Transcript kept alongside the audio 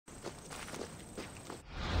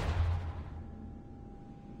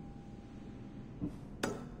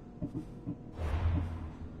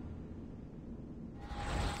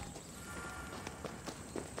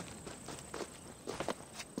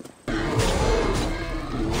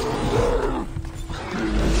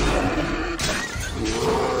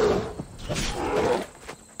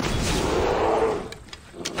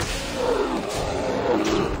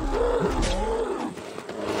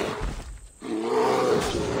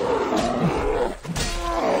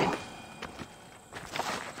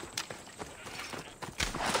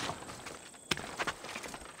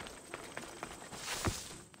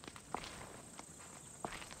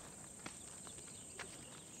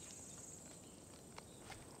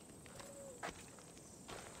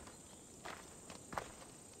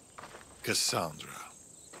Cassandra.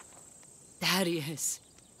 Darius.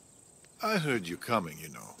 I heard you coming, you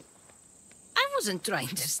know. I wasn't trying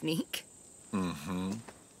to sneak. Mm-hmm.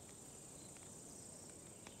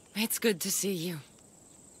 It's good to see you.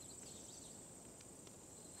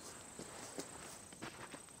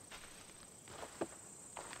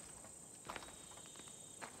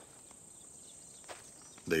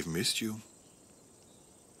 They've missed you.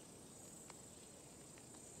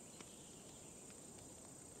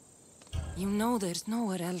 You know there's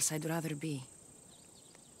nowhere else I'd rather be.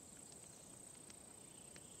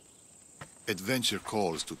 Adventure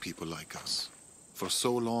calls to people like us. For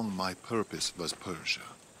so long, my purpose was Persia.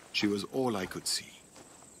 She was all I could see.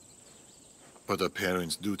 But a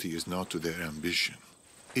parent's duty is not to their ambition.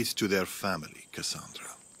 It's to their family, Cassandra.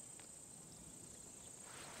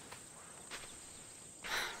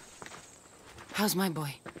 How's my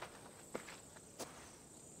boy?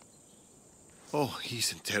 Oh,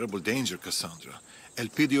 he's in terrible danger, Cassandra.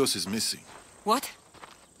 Elpidios is missing. What?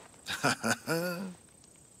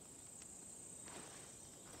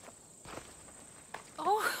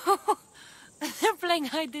 Oh, they're playing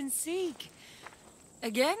hide and seek.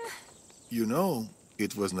 Again? You know,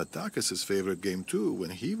 it was Natakis' favorite game too, when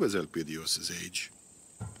he was Elpidios' age.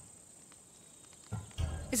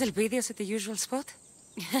 Is Elpidios at the usual spot?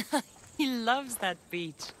 He loves that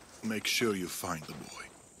beach. Make sure you find the boy.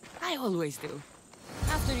 I always do.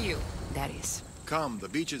 After you, Darius. Come, the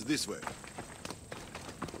beach is this way.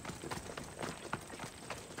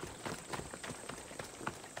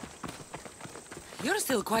 You're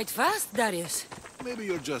still quite fast, Darius. Maybe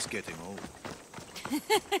you're just getting old.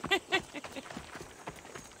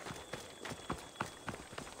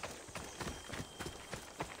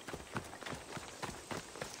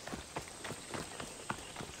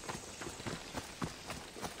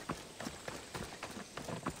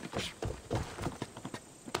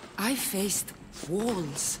 I faced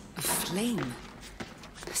walls of flame.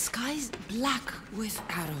 Skies black with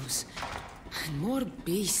arrows. And more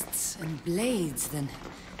beasts and blades than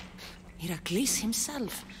Heracles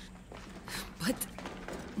himself. But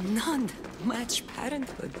none match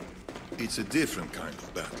parenthood. It's a different kind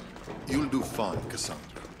of battle. You'll do fine,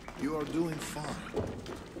 Cassandra. You are doing fine.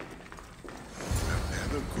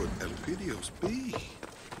 Wherever could Elpidios be?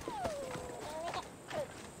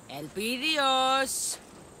 Elpidios!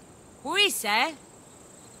 Who is it?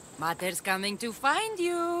 Mater's coming to find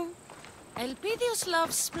you. Elpidios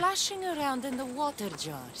loves splashing around in the water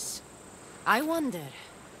jars. I wonder,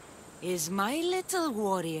 is my little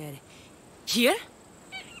warrior here?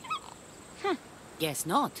 Guess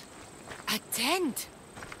not. A tent.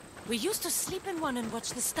 We used to sleep in one and watch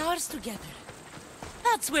the stars together.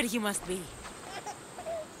 That's where he must be.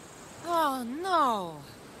 Oh, no.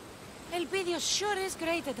 Elpidios sure is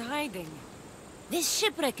great at hiding. This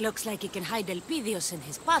shipwreck looks like it can hide Elpidios and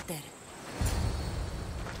his pater.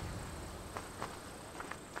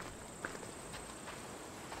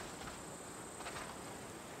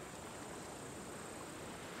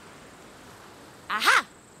 Aha!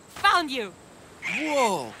 Found you!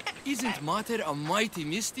 Whoa! Isn't Mater a mighty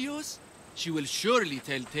Mystios? She will surely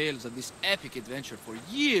tell tales of this epic adventure for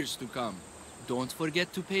years to come. Don't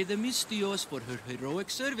forget to pay the Mystios for her heroic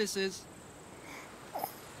services.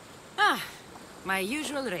 Ah, my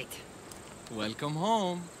usual rate. Welcome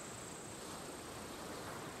home.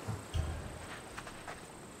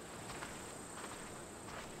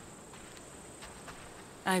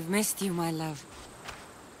 I've missed you, my love.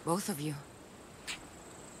 Both of you.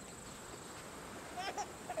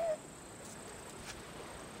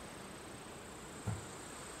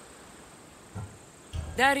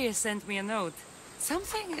 Darius sent me a note.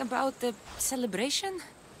 Something about the celebration?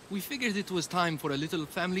 We figured it was time for a little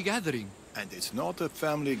family gathering. And it's not a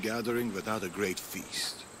family gathering without a great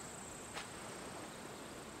feast.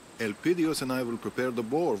 Elpidios and I will prepare the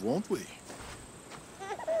boar, won't we?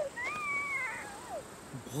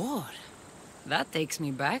 Boar? That takes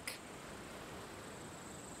me back.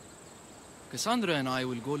 Cassandra and I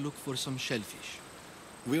will go look for some shellfish.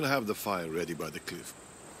 We'll have the fire ready by the cliff.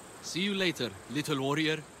 See you later, little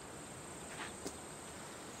warrior.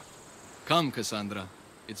 Come, Cassandra.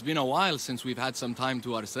 It's been a while since we've had some time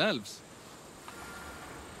to ourselves.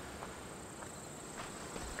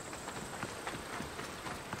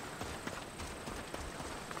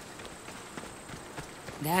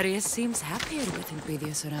 Darius seems happier with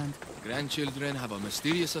Elpidios around. Grandchildren have a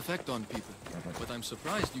mysterious effect on people. But I'm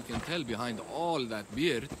surprised you can tell behind all that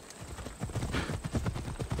beard.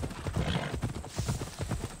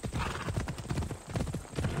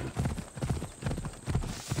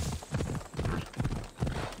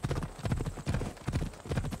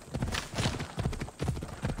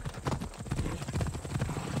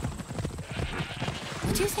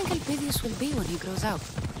 do you think Elpidius will be when he grows up?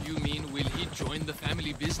 You mean, will he join the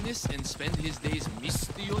family business and spend his days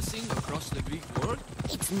mystiosing across the Greek world?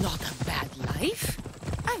 It's not a bad life.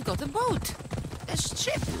 I've got a boat. A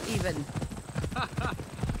ship, even.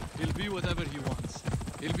 He'll be whatever he wants.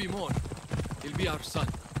 He'll be more. He'll be our son.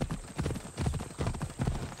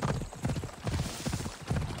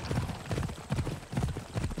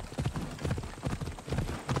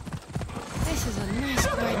 This is a nice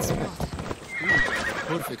quiet spot.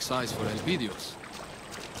 Perfect size for Elpidios.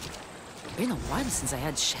 Been a while since I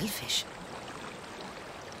had shellfish.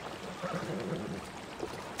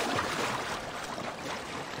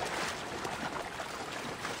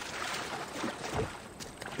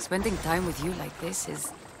 Spending time with you like this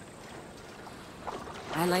is...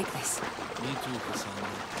 I like this. Me too, Cassandra.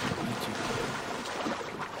 Me too.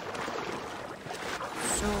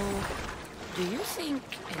 So, do you think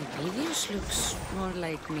Elpidius looks more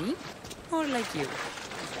like me? Or like you?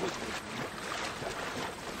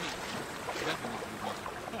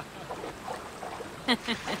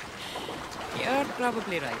 You're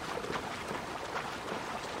probably right.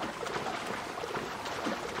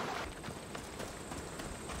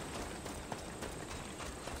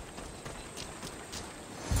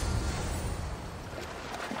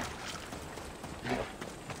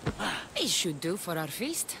 It should do for our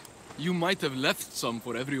feast. You might have left some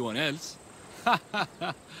for everyone else.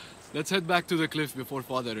 Let's head back to the cliff before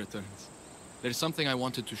Father returns. There's something I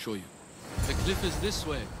wanted to show you. The cliff is this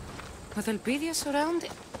way. With Elpidius around,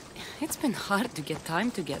 it's been hard to get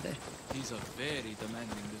time together. He's a very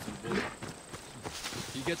demanding little boy.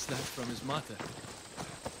 He gets that from his mother.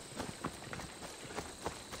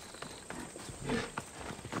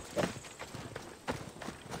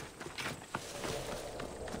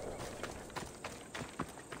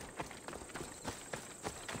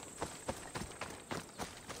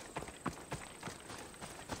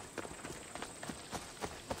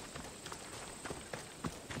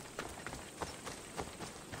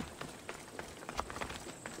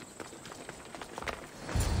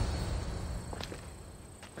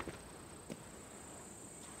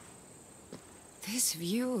 This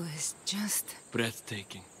view is just...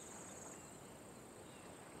 Breathtaking.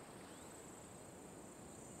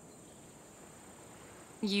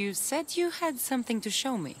 You said you had something to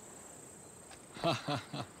show me.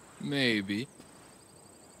 Maybe.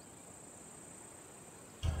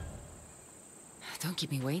 Don't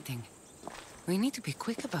keep me waiting. We need to be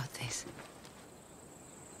quick about this.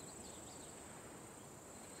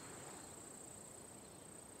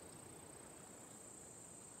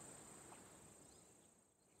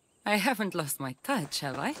 I haven't lost my touch,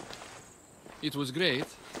 have I? It was great.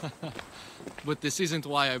 But this isn't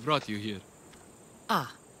why I brought you here.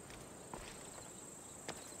 Ah.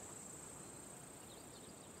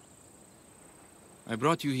 I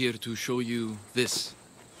brought you here to show you this.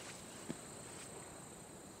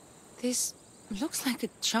 This looks like a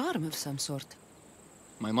charm of some sort.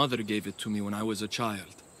 My mother gave it to me when I was a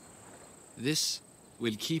child. This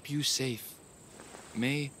will keep you safe.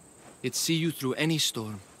 May it see you through any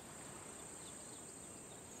storm.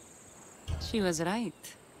 She was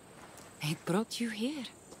right. It brought you here.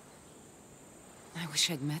 I wish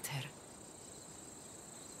I'd met her.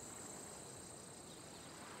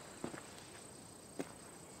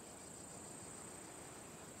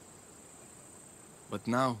 But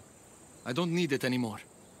now, I don't need it anymore.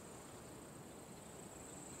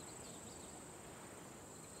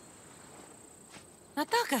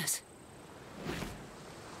 Natakas!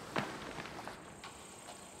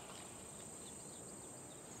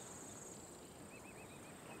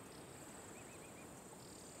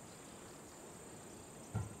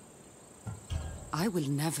 I will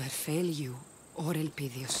never fail you, or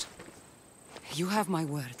Elpidius. You have my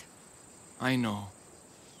word. I know.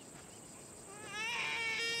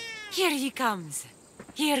 Here he comes.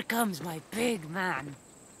 Here comes my big man.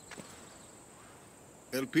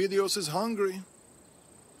 Elpidios is hungry.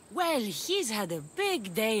 Well, he's had a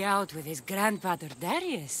big day out with his grandfather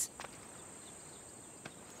Darius.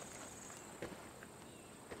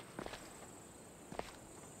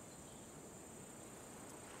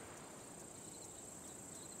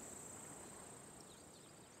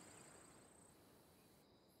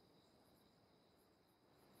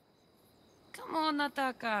 Come on,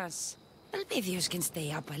 Natakas. Elpidius can stay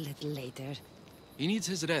up a little later. He needs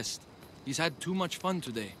his rest. He's had too much fun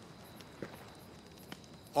today.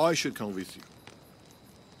 I should come with you.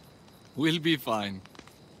 We'll be fine.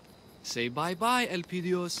 Say bye-bye,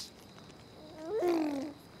 Elpidios.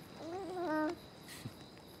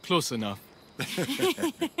 Close enough.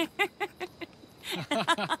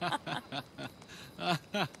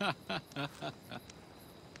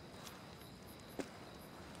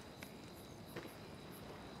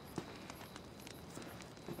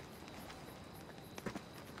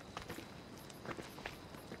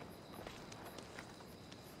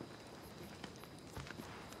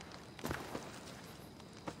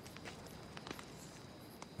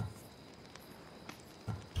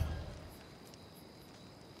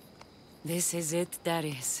 This is it,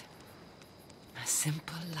 Darius. A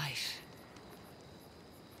simple life.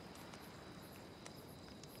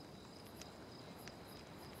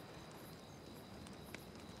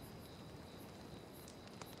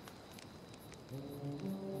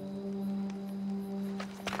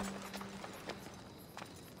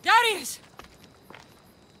 Darius!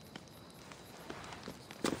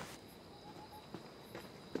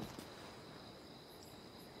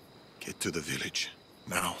 Get to the village.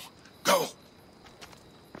 Now. Go!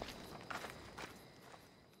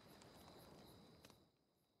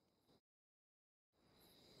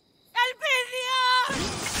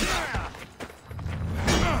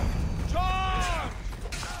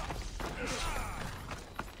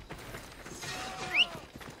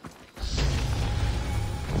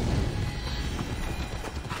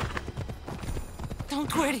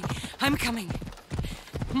 Don't worry, I'm coming.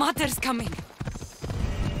 Mater's coming.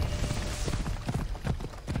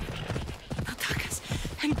 Atakas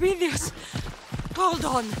and Elpidios, hold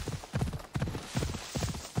on.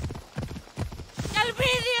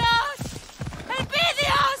 Elpidios!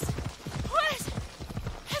 Elpidios!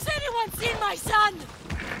 Has anyone seen my son?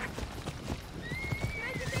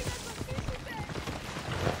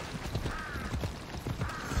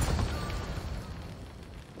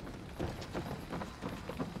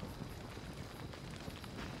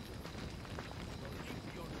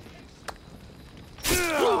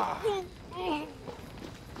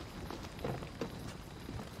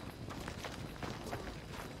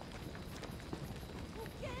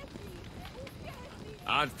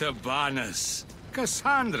 Artabanus,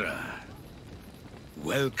 Cassandra,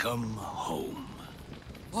 welcome home.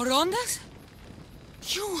 Orondas?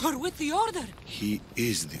 You were with the Order. He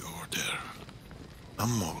is the Order.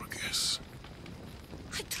 Amorges.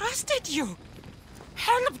 I trusted you.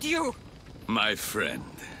 Helped you. My friend,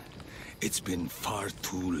 it's been far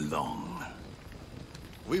too long.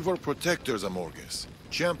 We were protectors, Amorges.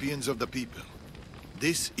 Champions of the people.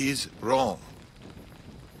 This is wrong.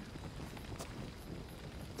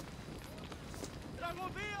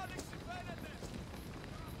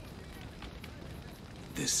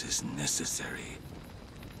 This is necessary.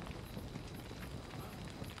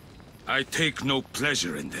 I take no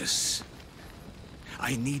pleasure in this.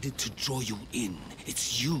 I needed to draw you in.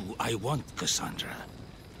 It's you I want, Cassandra.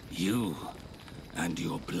 You and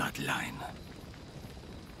your bloodline.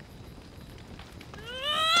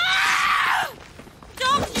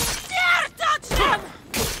 Don't you dare touch them!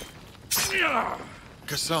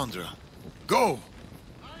 Cassandra, go!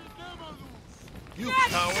 You Get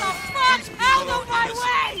coward! the fuck These people out are of my innocent.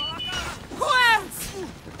 way! Who else?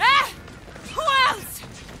 Eh? Who else?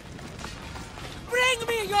 Bring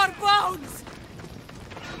me your bones!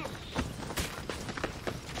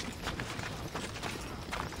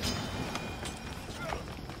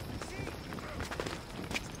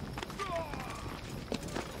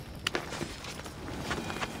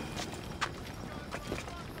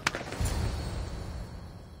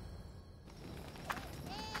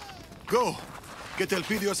 Go! Get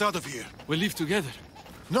Elpidios out of here. We'll leave together.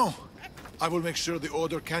 No! I will make sure the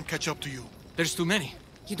Order can't catch up to you. There's too many.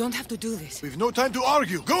 You don't have to do this. We've no time to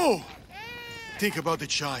argue. Go! Think about the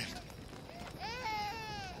child.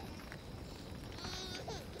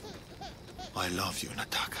 I love you,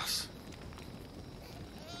 Natakas.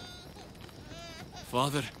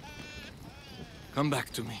 Father, come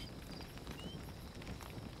back to me.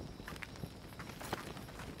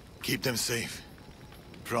 Keep them safe.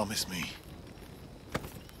 Promise me.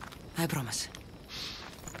 I promise.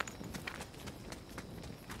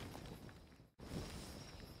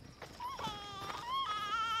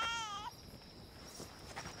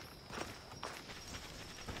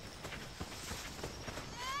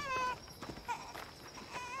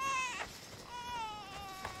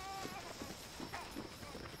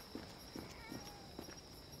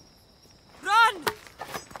 Run!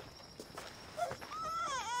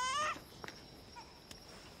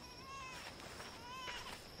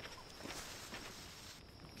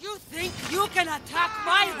 You think you can attack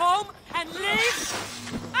my home and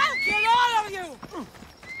leave? I'll kill all of you!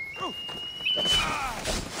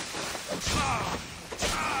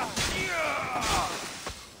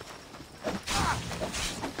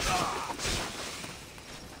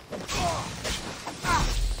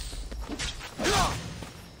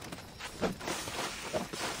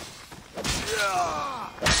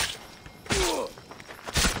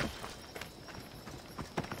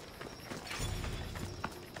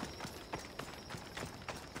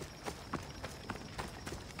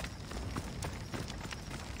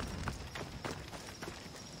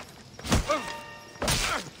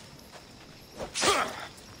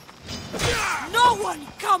 one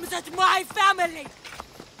comes at my family!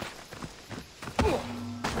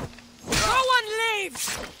 No one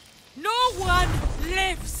leaves! No one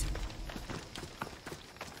lives!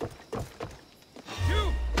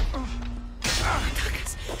 You!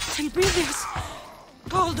 Elpidius!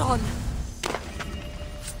 Hold on!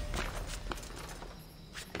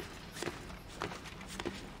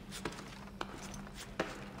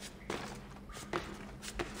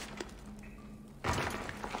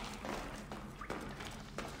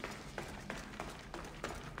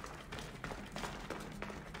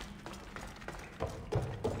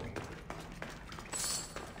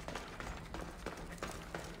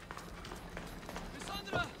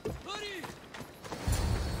 Cassandra, hurry!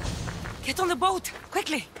 Get on the boat!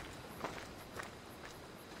 Quickly!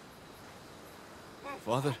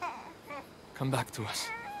 Father, come back to us.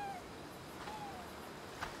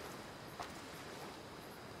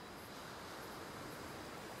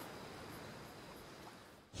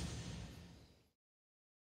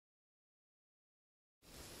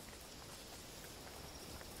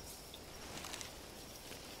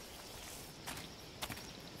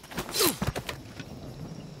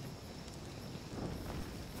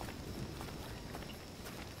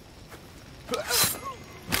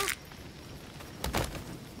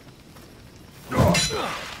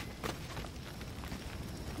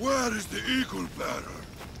 Where is the eagle bearer?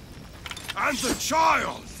 And the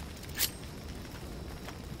child?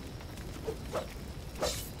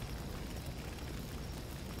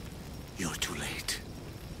 You're too late.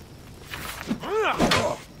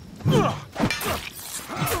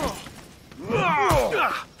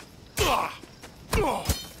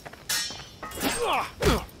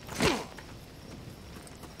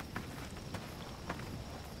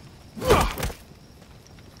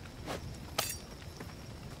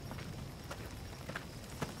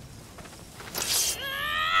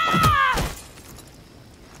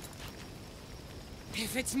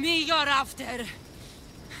 If it's me you're after,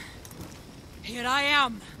 here I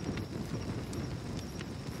am.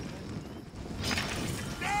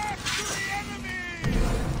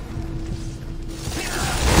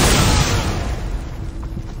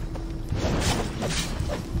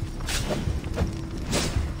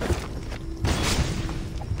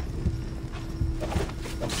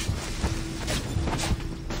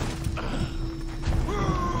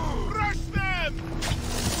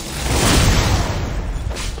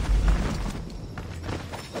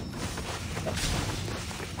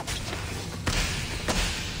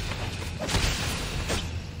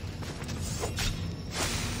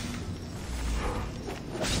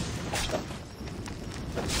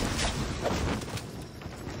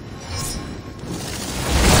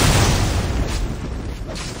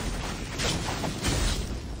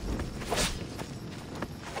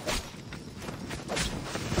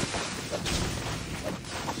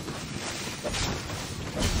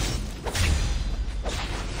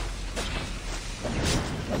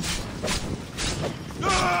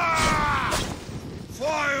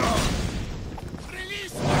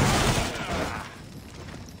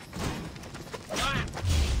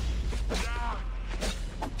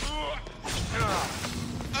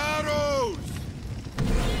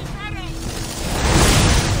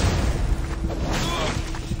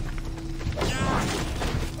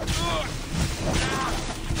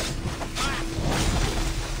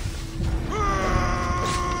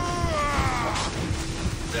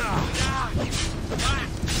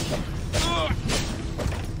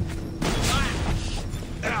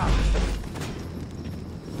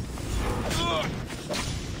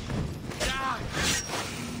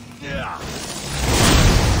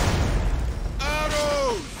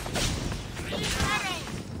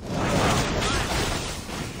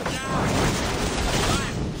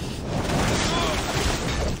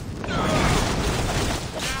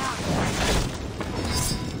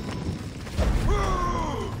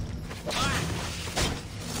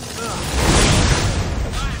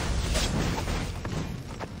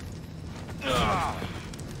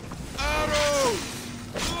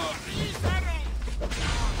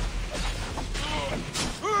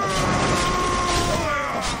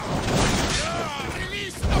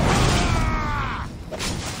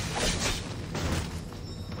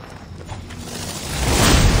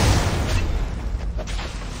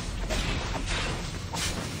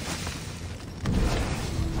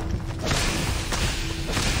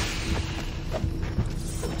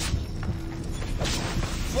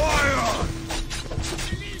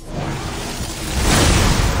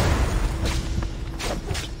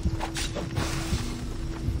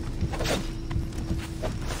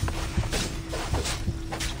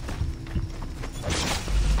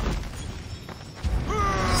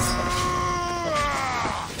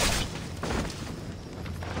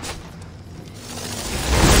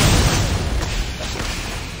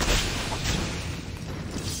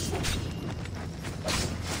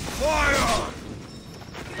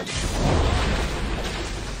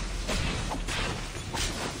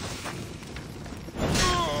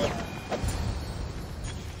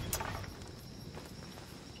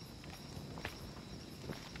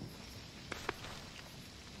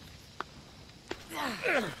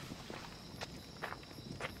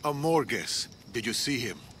 Amorges. Did you see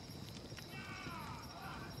him?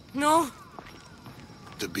 No.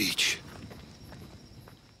 The beach.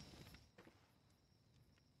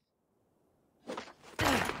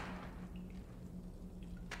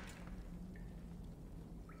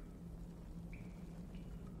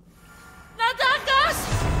 Natakas!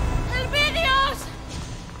 Elvidios!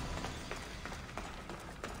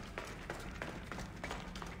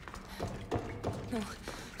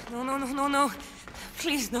 No.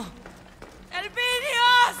 Please, no.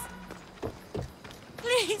 Elvidios!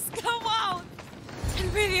 Please, come out!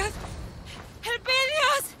 Elvidios!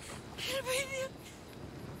 Elvidios! Elvidios!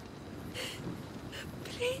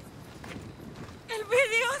 Please.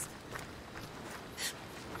 Elvidios!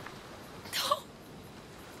 No.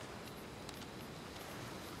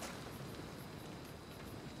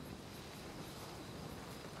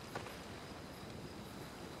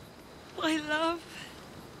 My love.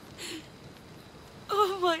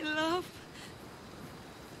 Oh, my love.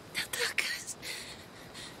 Natakas.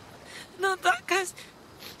 Natakas.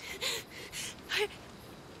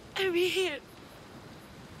 I'm here.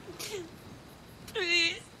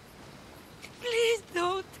 Please. Please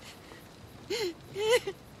don't.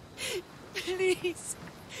 Please.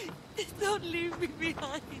 Don't leave me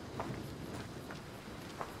behind.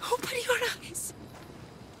 Open your eyes.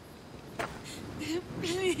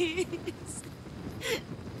 Please.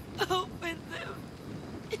 Open them.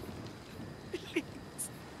 Please.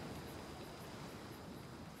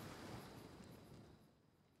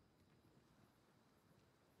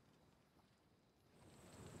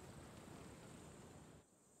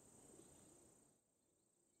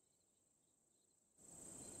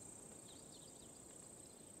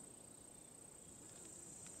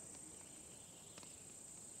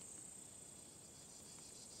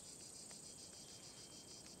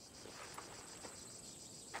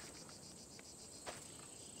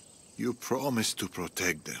 You promised to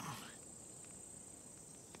protect them.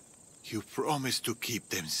 You promised to keep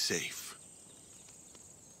them safe.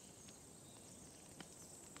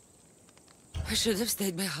 I should have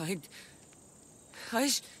stayed behind. I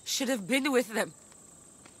should have been with them.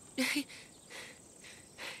 It's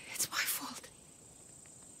my fault.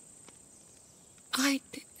 I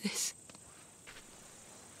did this.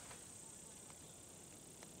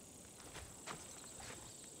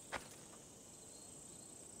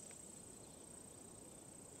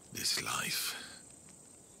 This life.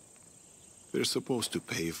 We're supposed to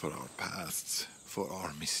pay for our pasts, for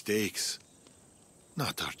our mistakes,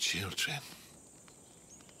 not our children.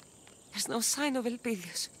 There's no sign of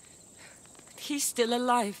Elpidius. He's still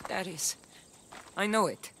alive, that is. I know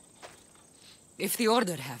it. If the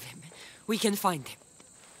Order have him, we can find him.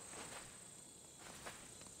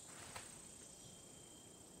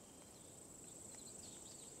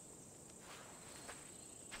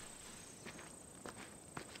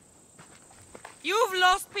 You've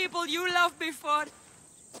lost people you loved before.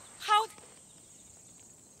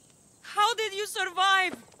 How did you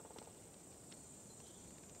survive?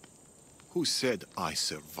 Who said I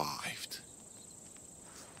survived?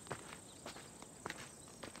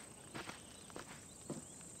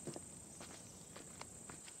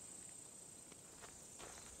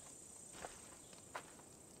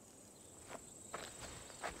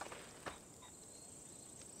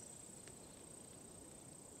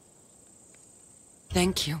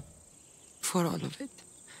 Thank you for all of it.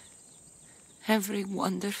 Every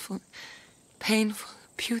wonderful, painful,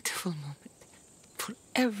 beautiful moment. For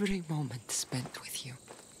every moment spent with you.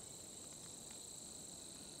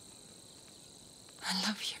 I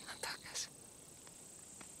love you, Natakas.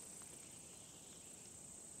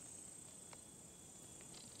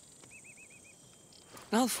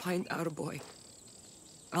 I'll find our boy.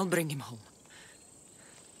 I'll bring him home.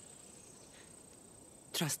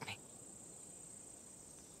 Trust me.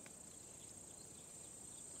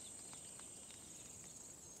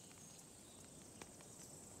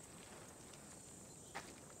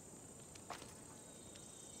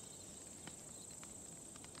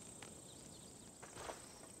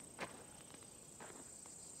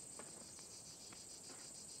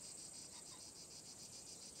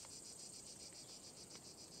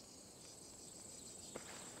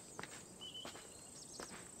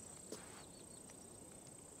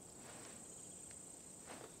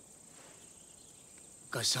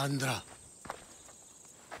 Cassandra.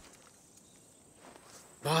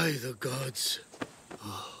 By the gods.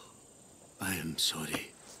 Oh, I am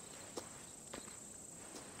sorry.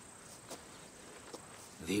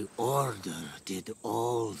 The Order did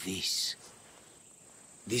all this.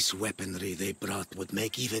 This weaponry they brought would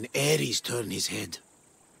make even Ares turn his head.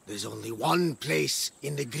 There's only one place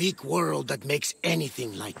in the Greek world that makes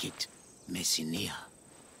anything like it. Messenia.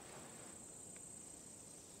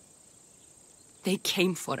 They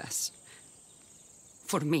came for us.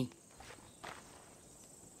 For me.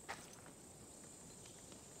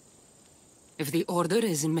 If the Order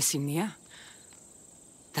is in Messenia,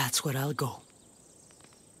 that's where I'll go.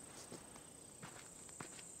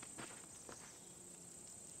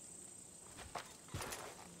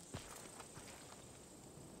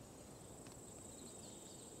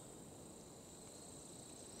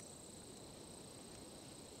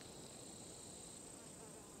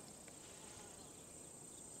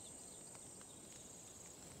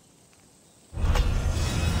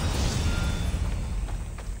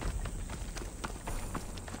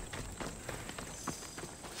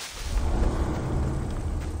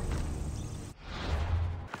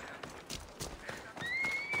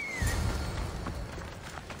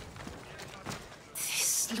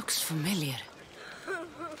 Looks familiar.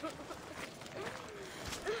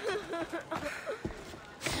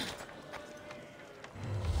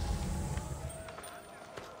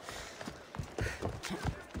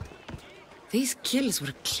 These kills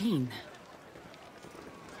were clean.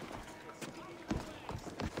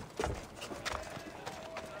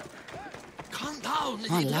 Calm down,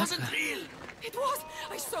 it wasn't real. It was!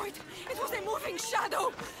 I saw it! It was a moving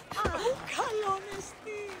shadow! Oh,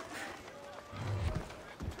 honesty!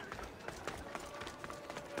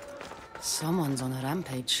 Someone's on a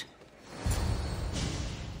rampage.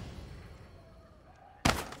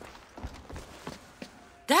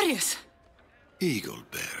 Darius! Eagle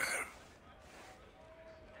Bearer.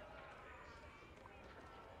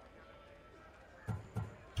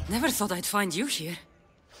 Never thought I'd find you here.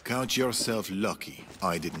 Count yourself lucky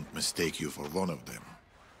I didn't mistake you for one of them.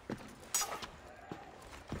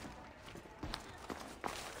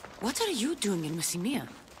 What are you doing in Messenia?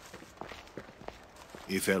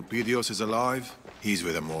 If Elpidios is alive, he's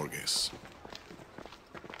with Amorges.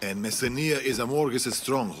 And Messenia is Amorges'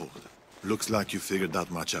 stronghold. Looks like you figured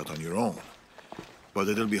that much out on your own. But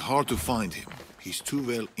it'll be hard to find him. He's too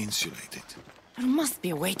well insulated. There must be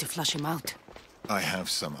a way to flush him out. I have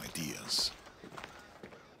some ideas.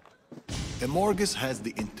 Amorges has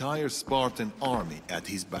the entire Spartan army at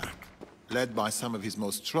his back, led by some of his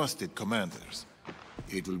most trusted commanders.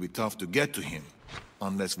 It will be tough to get to him,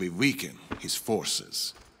 unless we weaken his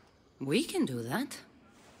forces. We can do that.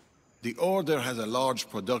 The Order has a large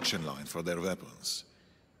production line for their weapons.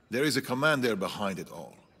 There is a commander behind it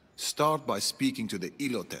all. Start by speaking to the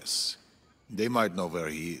Ilotes. They might know where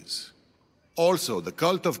he is. Also, the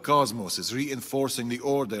Cult of Cosmos is reinforcing the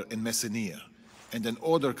Order in Messenia, and an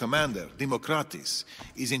Order commander, Democratis,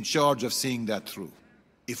 is in charge of seeing that through.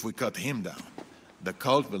 If we cut him down, the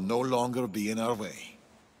cult will no longer be in our way.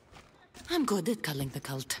 I'm good at culling the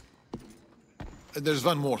cult. There's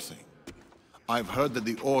one more thing. I've heard that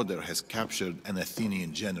the Order has captured an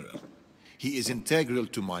Athenian general. He is integral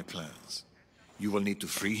to my plans. You will need to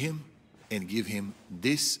free him and give him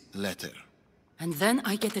this letter. And then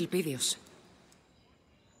I get Elpidios.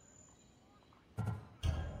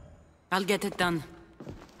 I'll get it done.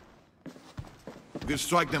 We'll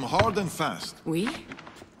strike them hard and fast. We?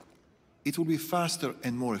 It will be faster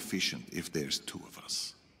and more efficient if there's two of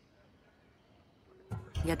us.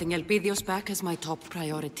 Getting Elpidios back is my top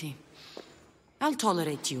priority. I'll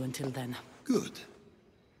tolerate you until then. Good.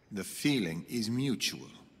 The feeling is mutual.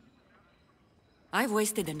 I've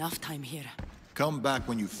wasted enough time here. Come back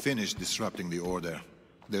when you finish disrupting the Order.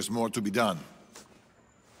 There's more to be done.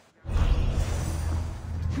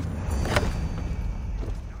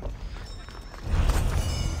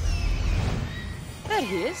 There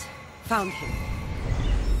he is. Found him.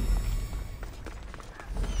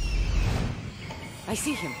 I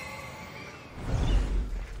see him.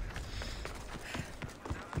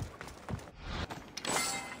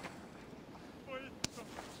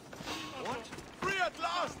 What? Free at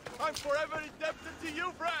last! I'm forever indebted to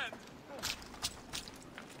you, friend!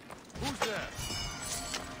 Who's there?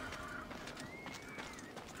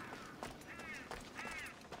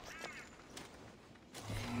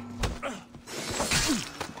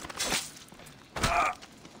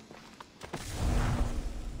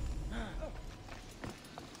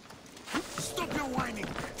 Stop your whining!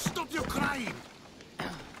 Stop your crying!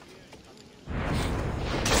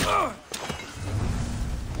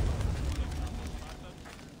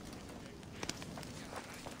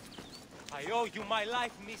 I owe you my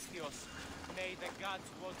life, Mystios. May the gods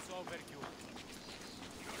watch over you.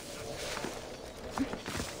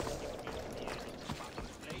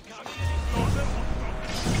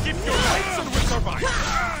 Keep your lights and we'll survive!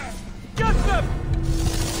 Get them!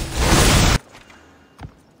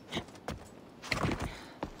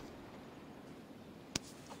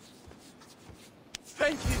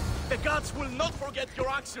 Tranquil. The gods will not forget your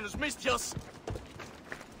actions, Mistios.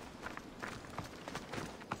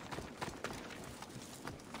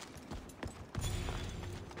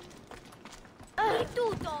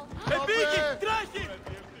 Επίκη, τρέχει!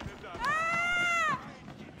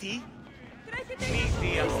 Τι?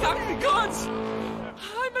 Thank the gods!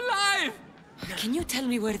 I'm alive! Can you tell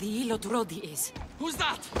me where the Elot Rodi is? Who's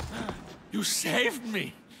that? You saved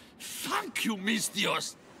me! Thank you,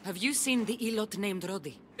 Mistios! Have you seen the Elot named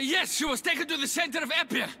Rodi? Yes, she was taken to the center of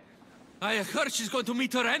Epia. I heard she's going to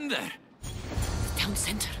meet her end there. The town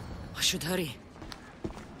center. I should hurry.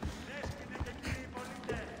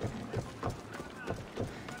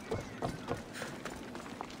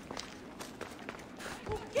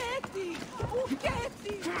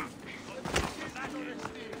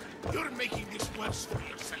 You're making this worse for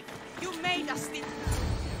yourself. You made us think.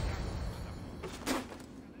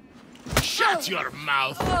 Shut your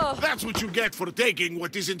mouth! That's what you get for taking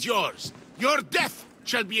what isn't yours. Your death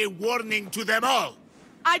shall be a warning to them all.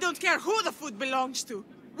 I don't care who the food belongs to.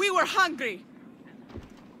 We were hungry.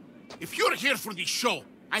 If you're here for the show,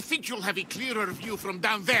 I think you'll have a clearer view from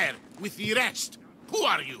down there with the rest. Who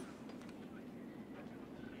are you?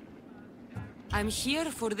 I'm here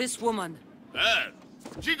for this woman.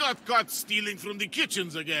 She got caught stealing from the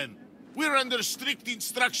kitchens again. We're under strict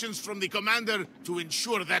instructions from the commander to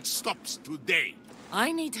ensure that stops today.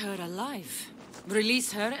 I need her alive.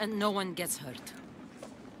 Release her and no one gets hurt.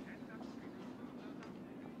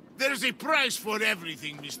 There's a price for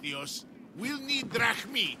everything, Mistios. We'll need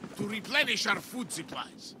drachmi to replenish our food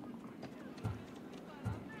supplies.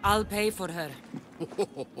 I'll pay for her.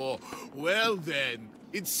 Well then,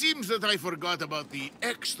 it seems that I forgot about the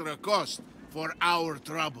extra cost for our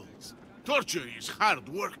troubles. Torture is hard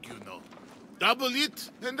work, you know. Double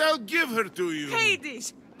it, and I'll give her to you.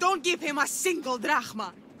 Hades! Don't give him a single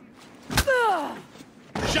drachma.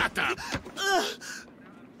 Shut up!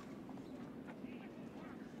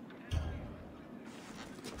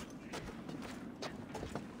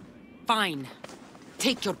 Fine.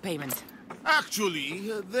 Take your payment.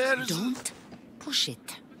 Actually, there's... Don't push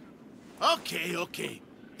it. Okay.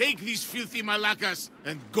 Take these filthy malacas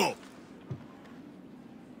and go.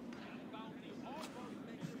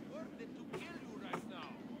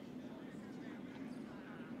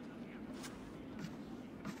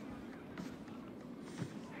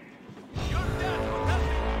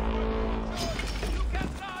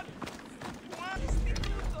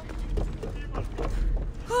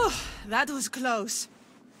 That was close.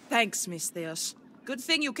 Thanks, Mistios. Good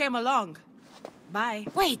thing you came along. Bye.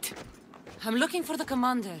 Wait! I'm looking for the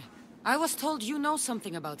commander. I was told you know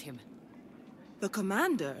something about him. The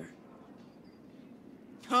commander?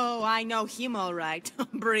 Oh, I know him all right.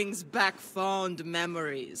 Brings back fond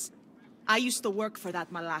memories. I used to work for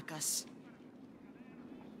that Malakas.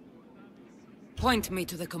 Point me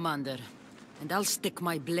to the commander, and I'll stick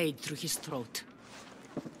my blade through his throat.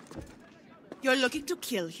 You're looking to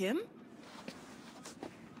kill him?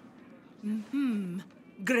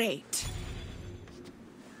 Great.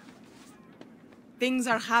 Things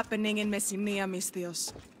are happening in Messenia,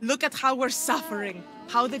 Mistios. Look at how we're suffering,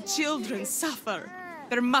 how the children suffer.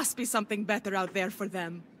 There must be something better out there for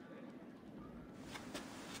them.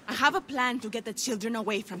 I have a plan to get the children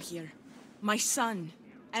away from here. My son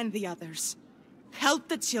and the others. Help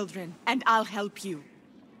the children, and I'll help you.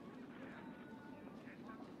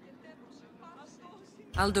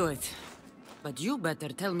 I'll do it. But you better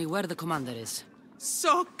tell me where the commander is.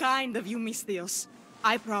 So kind of you, Mistios.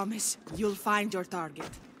 I promise you'll find your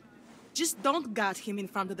target. Just don't gut him in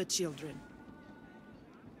front of the children.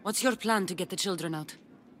 What's your plan to get the children out?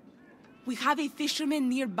 We have a fisherman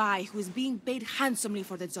nearby who is being paid handsomely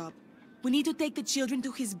for the job. We need to take the children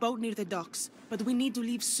to his boat near the docks, but we need to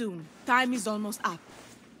leave soon. Time is almost up.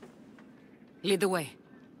 Lead the way.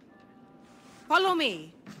 Follow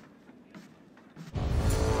me.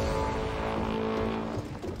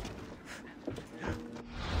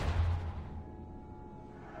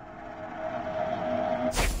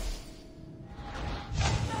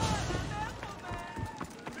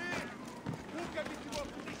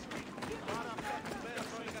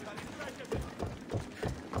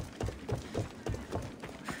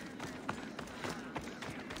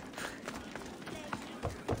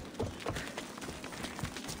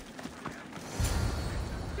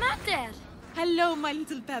 Hello, my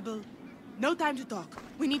little pebble. No time to talk.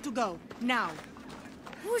 We need to go. Now.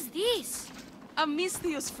 Who's this? A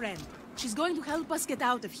Mistios friend. She's going to help us get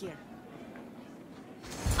out of here.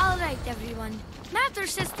 All right, everyone. Matter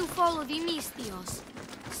says to follow the Mistios.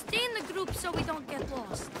 Stay in the group so we don't get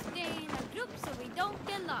lost. Stay in a group so we don't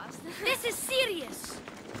get lost. This is serious.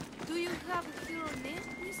 Do you have a hero name,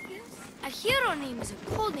 Mistios? A hero name is a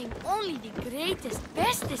code name only the greatest,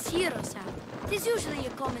 bestest heroes have. It is usually a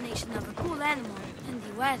combination of a cool animal and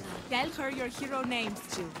the weather. Tell her your hero names,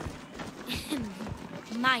 children.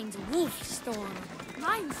 Mine's Wolfstorm.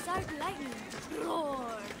 Mine's Dark Lightning. Roar.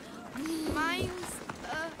 Mine's,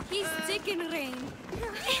 he's Chicken Rain. I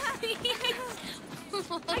hit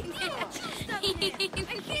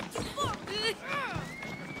you for.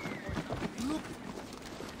 Look.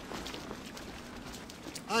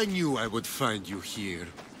 I knew I would find you here,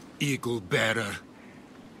 Eagle Bearer.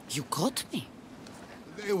 You caught me.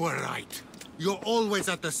 They were right. You're always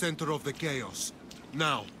at the center of the chaos.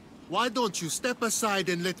 Now, why don't you step aside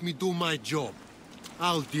and let me do my job?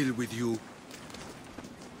 I'll deal with you.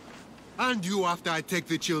 And you after I take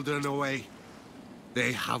the children away.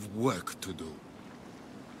 They have work to do.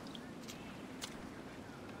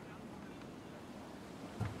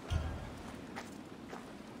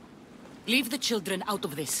 Leave the children out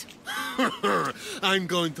of this. I'm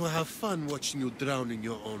going to have fun watching you drown in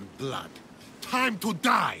your own blood. Time to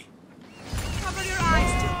die! Cover your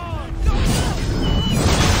eyes, children.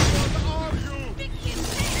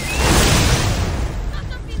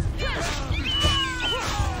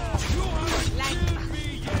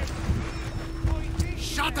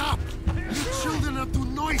 Shut up! You children are too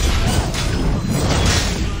noisy!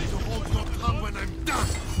 Try to hold your tongue when I'm done!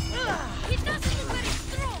 He doesn't look very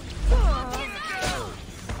strong.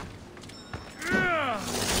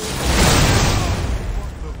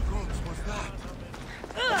 What the gods was that?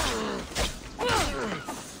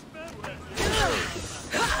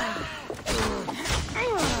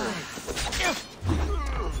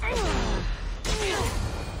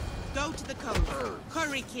 Go to the cove.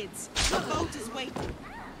 Hurry, kids. The boat is waiting.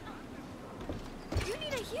 You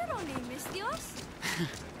need a hero name, Mistios.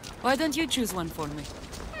 Why don't you choose one for me?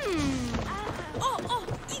 Oh,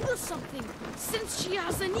 eagle something. Since she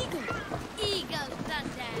has an eagle. Eagle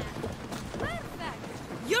Thunder. Perfect.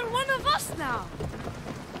 You're one of us now.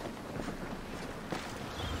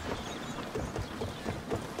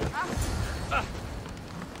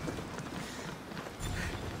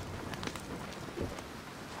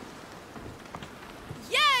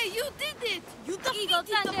 Yeah, you did it. You defeated Eagle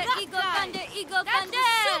Thunder, the black Eagle guy. Thunder, Eagle That Thunder.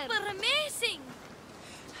 was super amazing.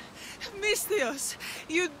 Mistios,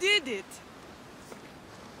 you did it.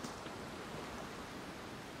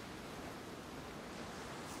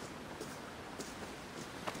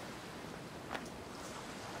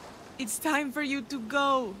 It's time for you to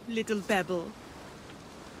go, little pebble.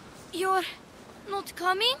 You're not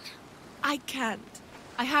coming? I can't.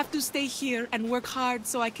 I have to stay here and work hard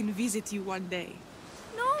so I can visit you one day.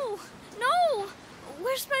 No, no.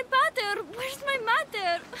 Where's my mother? Where's my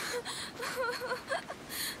mother?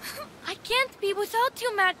 I can't be without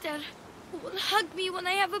you, Mater. Who will hug me when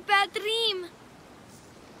I have a bad dream?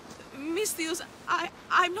 Mistios,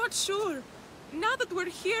 I'm not sure. Now that we're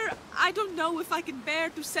here, I don't know if I can bear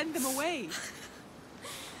to send them away.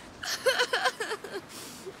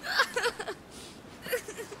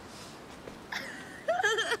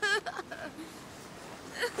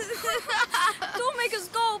 Don't make us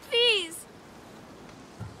go, please.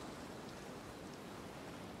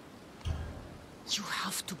 You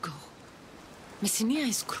have to go. Messenia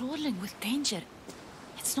is crawling with danger.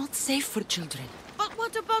 It's not safe for children. But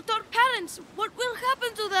what about our parents? What will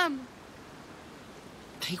happen to them?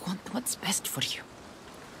 They want what's best for you.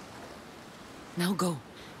 Now go.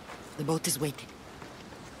 The boat is waiting.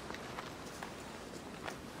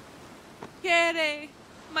 Kere,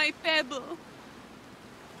 my pebble.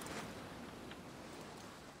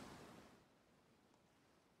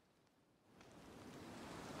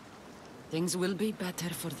 Things will be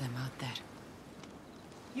better for them out there.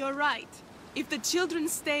 You're right. If the children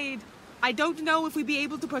stayed, I don't know if we'd be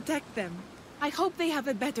able to protect them. I hope they have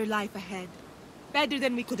a better life ahead. Better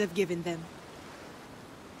than we could have given them.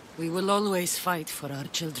 We will always fight for our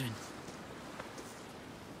children.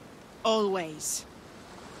 Always.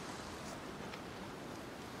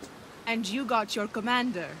 And you got your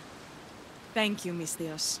commander. Thank you,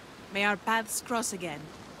 Mistios. May our paths cross again.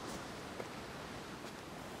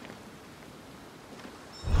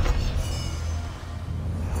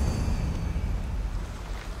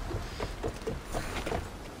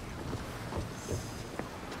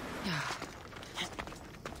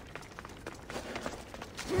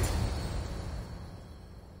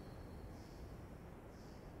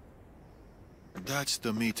 That's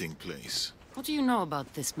the meeting place. What do you know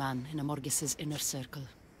about this man in Amorges's inner circle?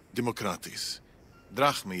 Democratis.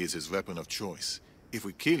 Drachmi is his weapon of choice. If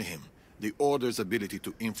we kill him, the Order's ability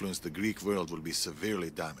to influence the Greek world will be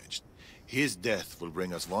severely damaged. His death will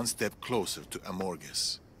bring us one step closer to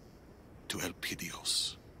Amorges. to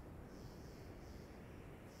Elpidios.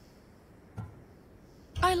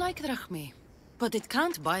 I like drachmi, but it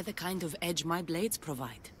can't buy the kind of edge my blades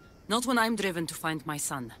provide. Not when I'm driven to find my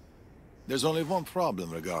son. There's only one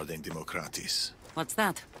problem regarding Democratis. What's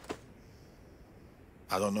that?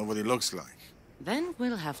 I don't know what he looks like. Then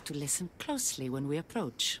we'll have to listen closely when we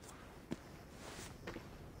approach.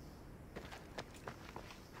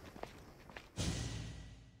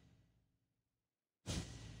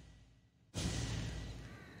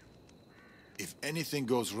 If anything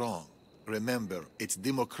goes wrong, remember, it's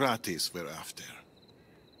Democratis we're after.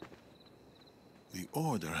 The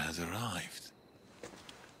order has arrived.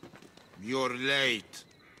 You're late.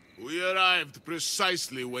 We arrived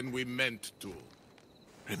precisely when we meant to.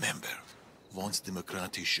 Remember, once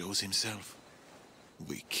Democratis shows himself,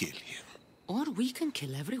 we kill him. Or we can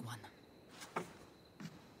kill everyone.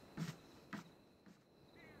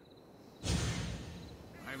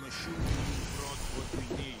 I'm assuming you brought what we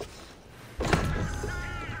need.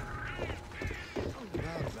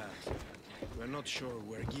 About that, we're not sure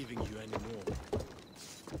we're giving you any more.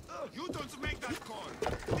 You don't make that call.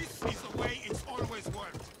 This is the way it's always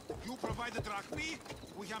worked. You provide the drachmi,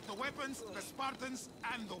 we have the weapons, the Spartans,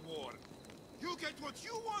 and the war. You get what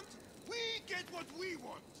you want, we get what we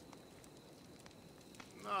want.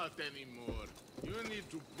 Not anymore. You need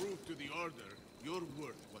to prove to the Order you're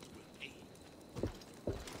worth what we're paying.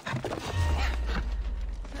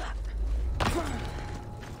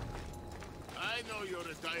 I know your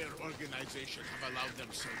entire organization have allowed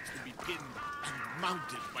themselves to be pinned and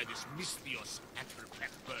mounted by this Misthios and her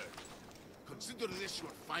pet bird. Consider this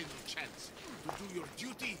your final chance to do your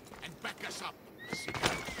duty and back us up.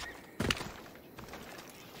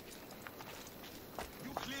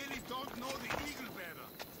 You clearly don't know the Eagle Bearer.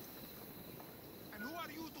 And who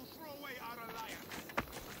are you to throw away our alliance?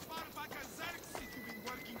 As far back as Xerxes, you've been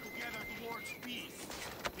working together towards peace.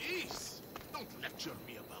 Peace? Don't lecture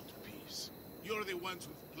me about peace. You're the ones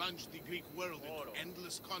who've plunged the Greek world into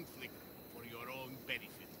endless conflict for your own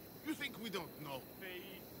benefit. You think we don't know?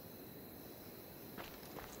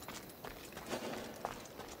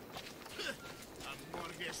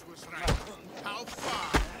 Amorges was right. How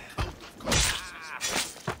far out of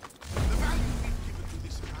consciousness? The value we've given to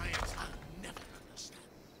this alliance, I'll never understand.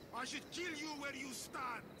 I should kill you where you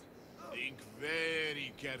stand. Think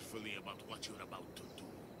very carefully about what you're about to do.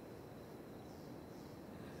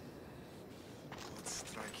 God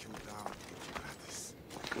strike you down, Gladys.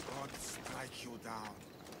 God strike you down.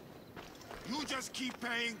 You just keep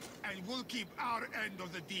paying, and we'll keep our end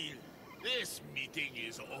of the deal. This meeting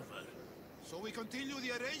is over. So we continue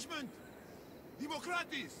the arrangement?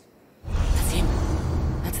 Democratis! That's him.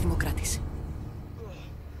 That's Democratis.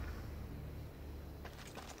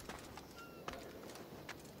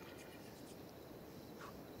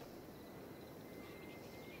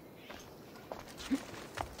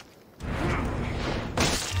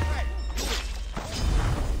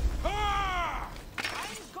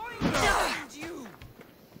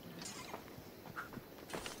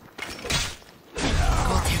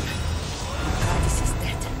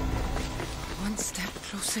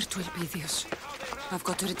 Closer to Elpidios. I've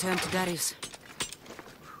got to return to Darius.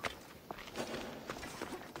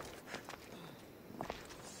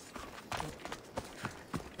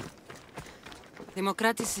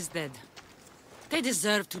 Democratis is dead. They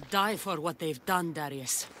deserve to die for what they've done,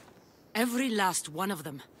 Darius. Every last one of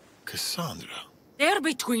them. Cassandra. They're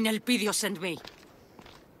between Elpidios and me.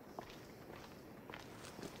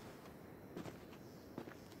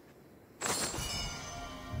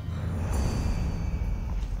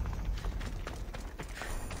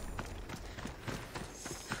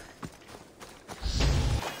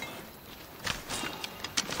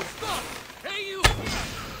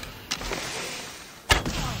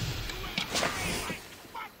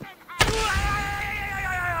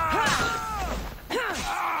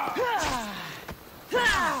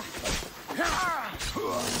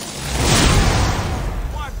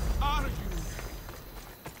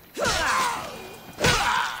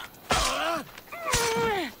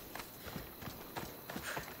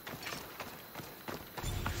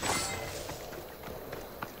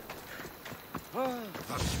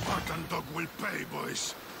 That Spartan dog will pay,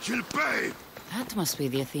 boys. She'll pay! That must be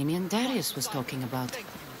the Athenian Darius was talking about.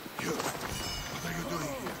 You, what are you doing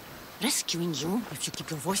here? Rescuing you, if you keep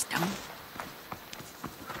your voice down.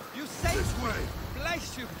 You saved This way!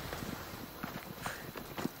 Bless you!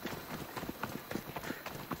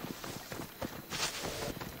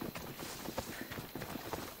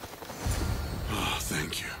 Oh,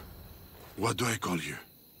 thank you. What do I call you?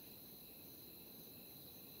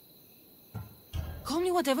 Call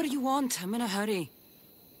me whatever you want. I'm in a hurry.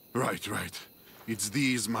 Right. It's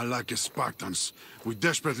these Malakis Spartans. We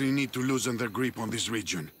desperately need to loosen their grip on this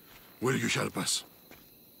region. Will you help us?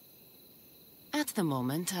 At the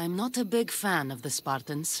moment, I'm not a big fan of the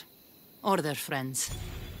Spartans. Or their friends.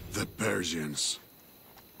 The Persians.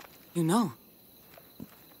 You know?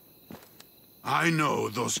 I know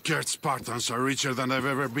those scared Spartans are richer than they've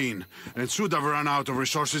ever been, and should have run out of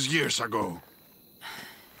resources years ago.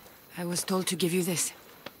 I was told to give you this.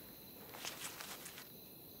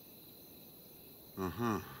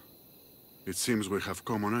 It seems we have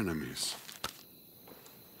common enemies.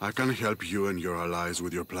 I can help you and your allies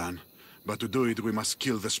with your plan, but to do it we must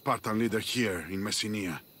kill the Spartan leader here in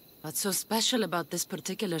Messenia. What's so special about this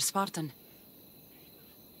particular Spartan?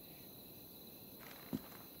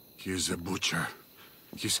 He is a butcher.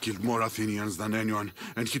 He's killed more Athenians than anyone,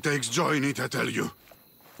 and he takes joy in it, I tell you.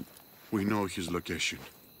 We know his location,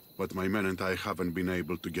 but my men and I haven't been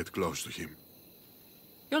able to get close to him.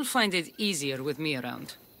 You'll find it easier with me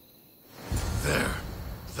around. There.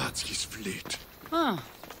 That's his fleet. Ah,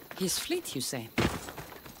 his fleet, you say?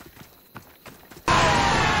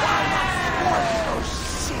 Oh,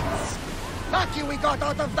 shit! Lucky we got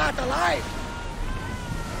out of that alive!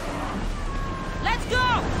 Let's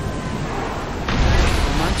go!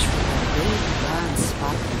 Much for the big, grand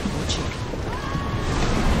Spartan butcher.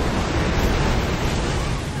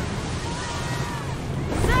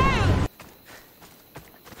 Sail!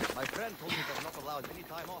 My friend told me they're not allowed any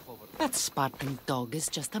time off over there. That Spartan dog is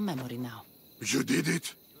just a memory now. You did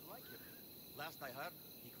it? Last I heard,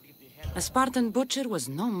 he could leave the head. A Spartan butcher was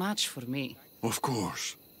no match for me. Of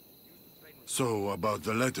course. So, about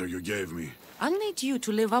the letter you gave me. I'll need you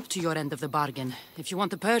to live up to your end of the bargain, if you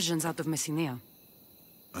want the Persians out of Messenia.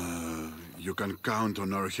 You can count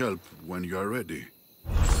on our help when you are ready.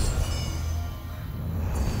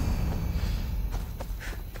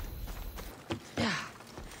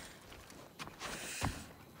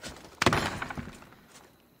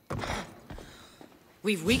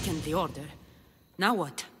 We've weakened the order. Now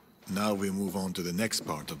what? Now we move on to the next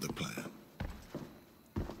part of the plan.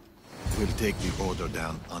 We'll take the order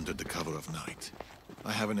down under the cover of night.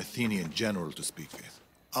 I have an Athenian general to speak with.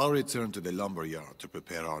 I'll return to the lumber yard to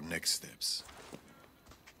prepare our next steps.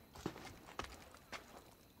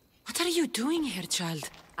 What are you doing here, child?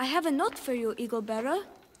 I have a note for you, Eagle Bearer.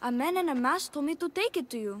 A man in a mask told me to take it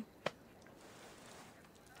to you.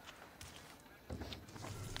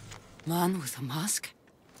 Man with a mask?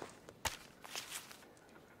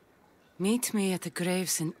 Meet me at the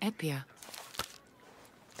graves in Epia.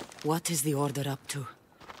 What is the order up to?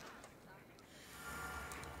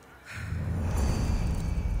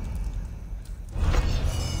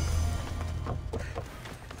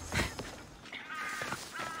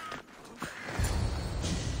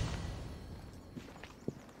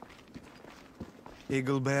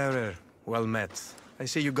 Eagle Bearer, well met. I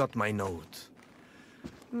see you got my note.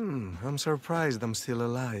 I'm surprised I'm still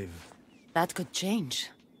alive. That could change.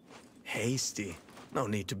 Hasty? No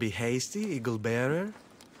need to be hasty, Eagle Bearer.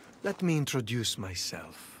 Let me introduce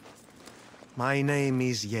myself. My name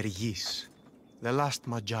is Yergis, the last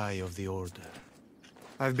Magi of the Order.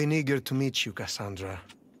 I've been eager to meet you, Cassandra.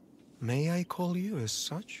 May I call you as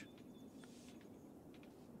such?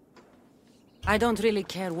 I don't really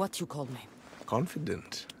care what you call me.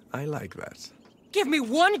 Confident. I like that. Give me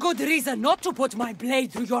one good reason not to put my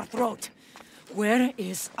blade through your throat. Where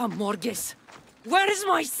is Amorgis? Where is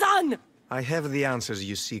my son? I have the answers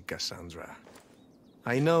you seek, Cassandra.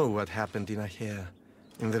 I know what happened in Achaea,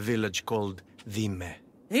 in the village called Dyme.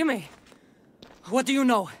 Dyme? What do you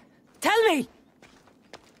know? Tell me!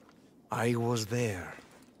 I was there.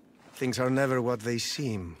 Things are never what they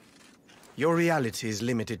seem. Your reality is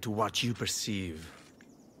limited to what you perceive.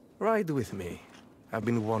 Ride with me. I've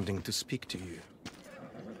been wanting to speak to you.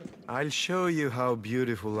 I'll show you how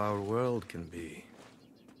beautiful our world can be.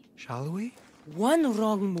 Shall we? One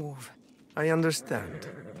wrong move. I understand.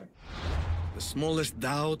 The smallest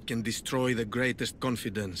doubt can destroy the greatest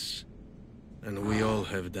confidence. And we all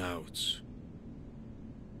have doubts.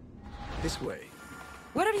 This way.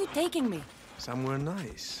 Where are you taking me? Somewhere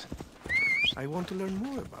nice. I want to learn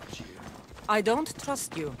more about you. I don't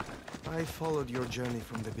trust you. I followed your journey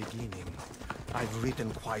from the beginning. I've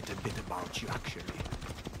written quite a bit about you, actually.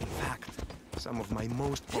 In fact, some of my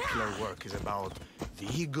most popular work is about the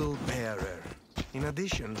Eagle Bearer. In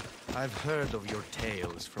addition, I've heard of your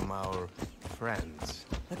tales from our friends.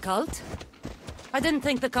 The cult? I didn't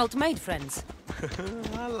think the cult made friends.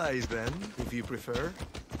 Allies, then, if you prefer.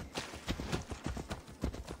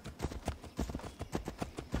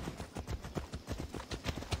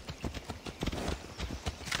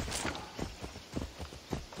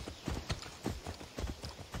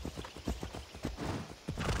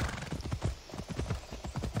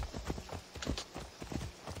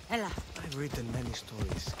 Ella. I've written many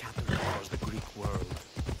stories scattered across the Greek world.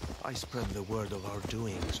 I spread the word of our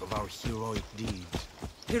doings, of our heroic deeds.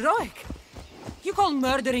 Heroic? You call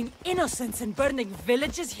murdering innocents and burning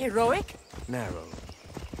villages heroic? Narrow.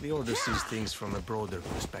 The Order sees things from a broader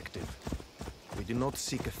perspective. We do not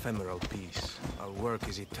seek ephemeral peace. Our work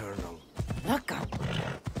is eternal. Look up.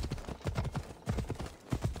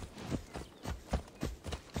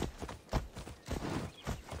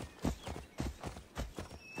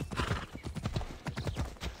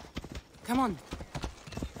 Come on.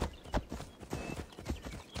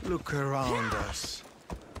 Look around us.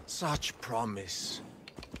 Such promise.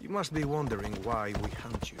 You must be wondering why we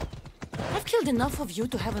hunt you. I've killed enough of you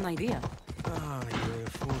to have an idea. Ah, you're a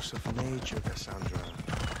force of nature, Cassandra.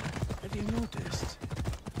 Have you noticed?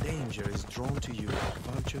 Danger is drawn to you like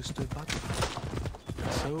vultures to a butterfly.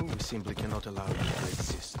 And so, we simply cannot allow you to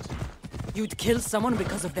exist. You'd kill someone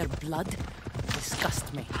because of their blood?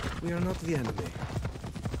 Disgust me. We are not the enemy.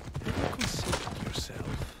 Have you considered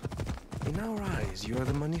yourself? In our eyes, you are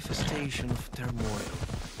the manifestation of turmoil,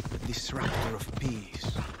 the disruptor of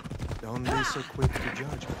peace. Don't be so quick to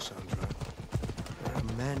judge, Cassandra. There are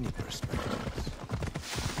many perspectives.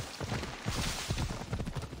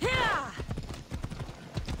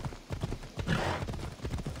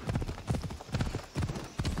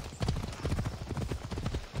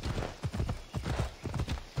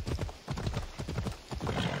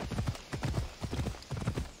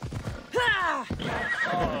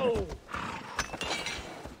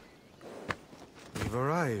 We've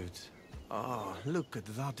arrived. Ah, look at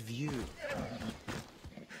that view.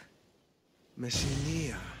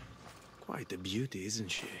 Messenia. Quite a beauty, isn't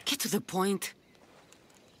she? Get to the point.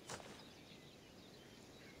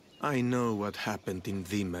 I know what happened in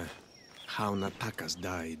Vime. How Natakas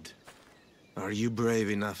died. Are you brave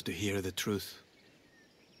enough to hear the truth?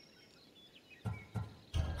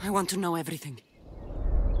 I want to know everything.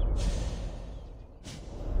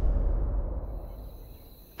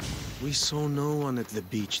 We saw no one at the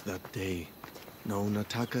beach that day. No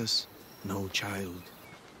Natakas, no child.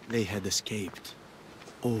 They had escaped.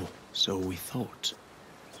 Oh, so we thought.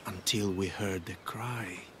 Until we heard the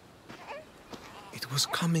cry. It was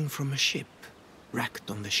coming from a ship, wrecked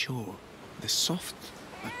on the shore. The soft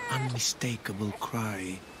but unmistakable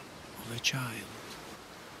cry of a child.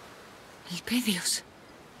 Elpidios.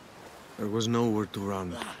 There was nowhere to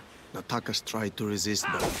run. Natakas tried to resist,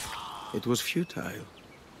 but it was futile.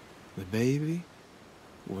 The baby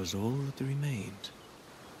was all that remained.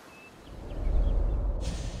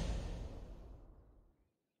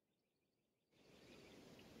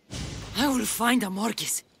 I will find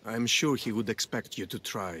Amorgis. I'm sure he would expect you to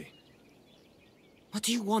try. What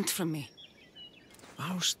do you want from me?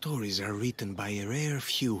 Our stories are written by a rare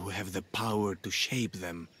few who have the power to shape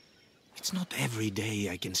them. It's not every day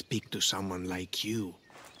I can speak to someone like you.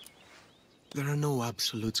 There are no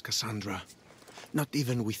absolutes, Cassandra. Not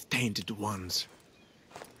even with tainted ones.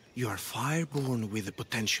 You are fireborn with the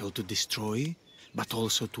potential to destroy, but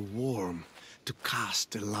also to warm, to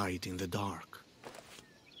cast a light in the dark.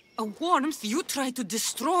 A warmth you try to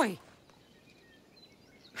destroy.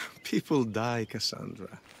 People die,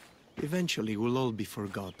 Cassandra. Eventually we'll all be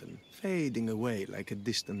forgotten, fading away like a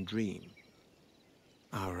distant dream.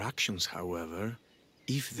 Our actions, however,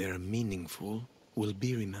 if they're meaningful, will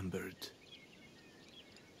be remembered.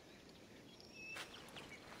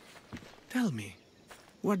 Tell me,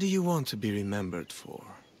 what do you want to be remembered for?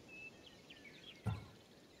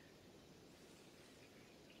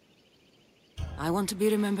 I want to be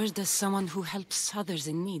remembered as someone who helps others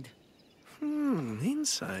in need.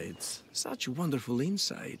 Insights. Such wonderful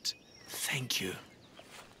insight. Thank you.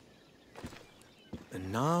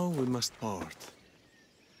 And now we must part.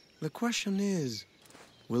 The question is,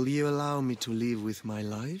 will you allow me to live with my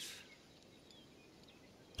life?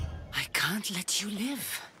 I can't let you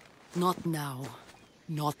live. Not now.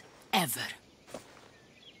 Not ever.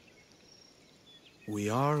 We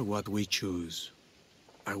are what we choose.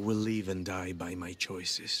 I will live and die by my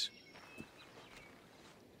choices.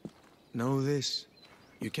 Know this.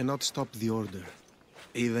 You cannot stop the Order.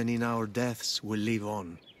 Even in our deaths, we live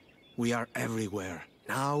on. We are everywhere,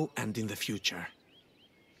 now and in the future.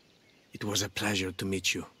 It was a pleasure to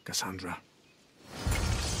meet you, Cassandra.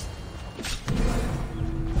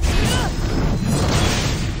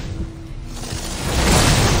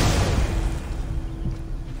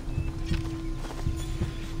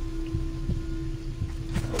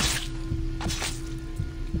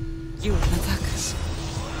 You and Natakas.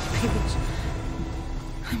 Babies.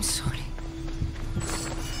 I'm sorry.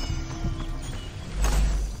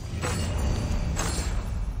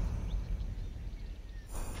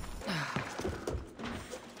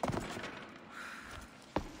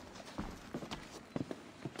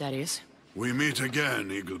 Darius. We meet again,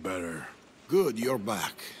 Eaglebearer. Good, you're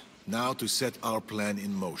back. Now to set our plan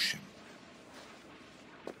in motion.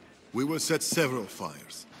 We will set several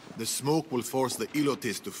fires. The smoke will force the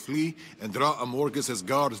Elotes to flee and draw Amorges'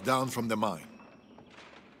 guards down from the mine.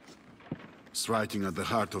 Striking at the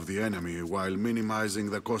heart of the enemy while minimizing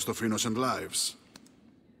the cost of innocent lives.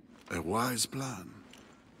 A wise plan.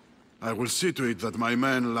 I will see to it that my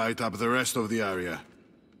men light up the rest of the area.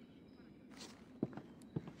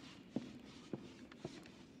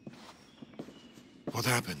 What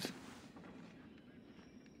happened?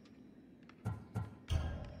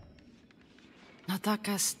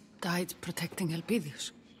 Natakas died protecting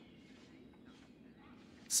Elpidios.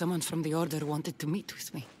 Someone from the Order wanted to meet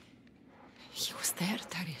with me. He was there,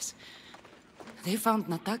 Darius. They found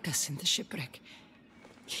Natakas in the shipwreck.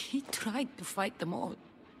 He tried to fight them all.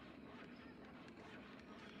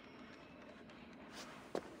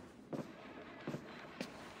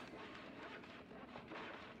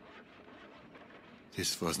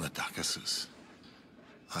 This was Natakas's.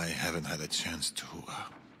 I haven't had a chance to...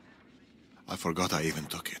 I forgot I even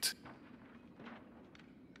took it.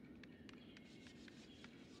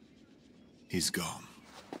 He's gone.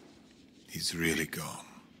 He's really gone.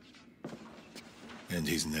 And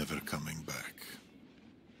he's never coming back.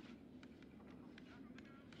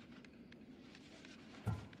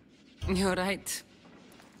 You're right.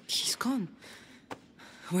 He's gone.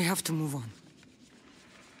 We have to move on.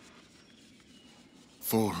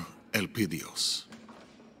 For Elpidios.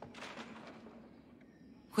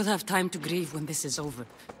 We'll have time to grieve when this is over.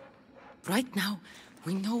 Right now,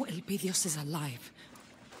 we know Elpidios is alive.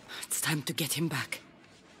 It's time to get him back.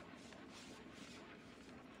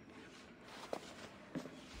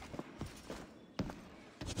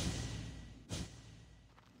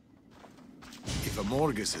 If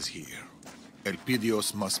Amorges is here,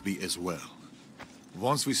 Elpidios must be as well.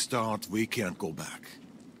 Once we start, we can't go back.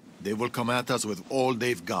 They will come at us with all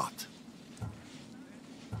they've got.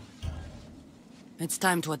 It's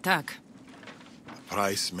time to attack. The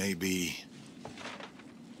price may be...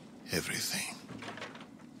 everything.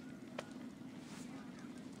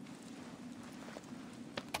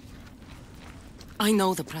 I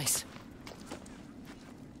know the price.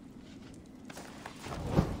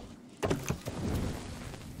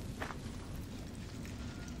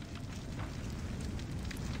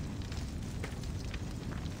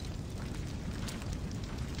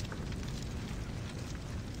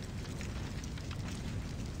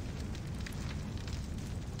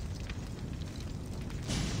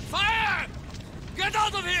 Fire! Get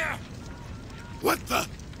out of here! What the?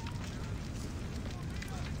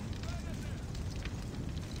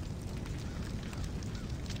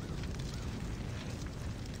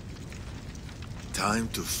 Time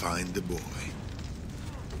to find the boy.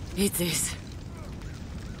 It is.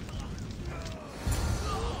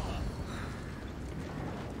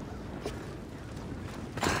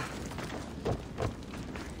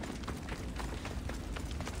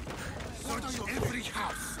 Every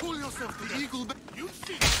house. Pull yourself to the eagle. You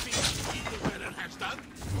see the things the Eaglebearer has done?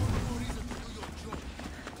 No reason to do your job.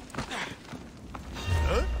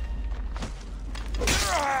 Huh?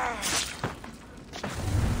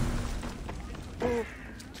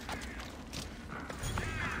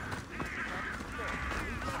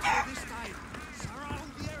 This time, surround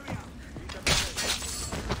the area.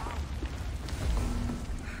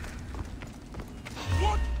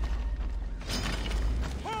 What?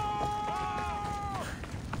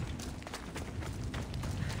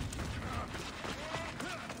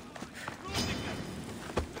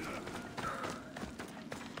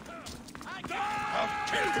 I'll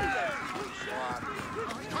kill you!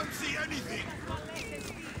 I can't see anything!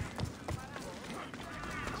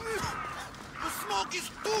 The smoke is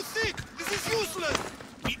too thick! This is useless!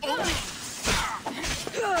 The only...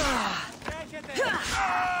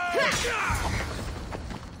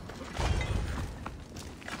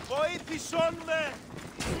 Βοήθησον με!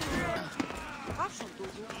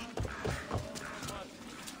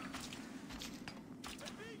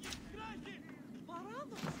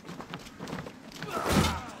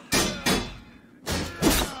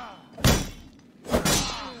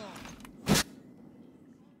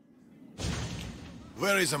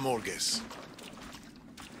 Where is Amorges?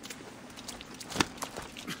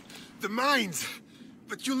 The mines!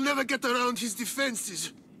 But you'll never get around his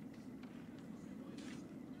defenses.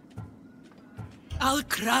 I'll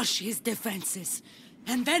crush his defenses,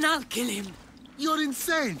 and then I'll kill him. You're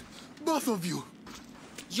insane, both of you.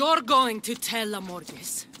 You're going to tell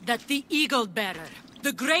Amorges that the Eagle-Bearer,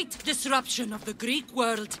 the great disruption of the Greek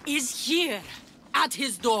world, is here, at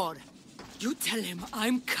his door. You tell him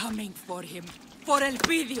I'm coming for him, for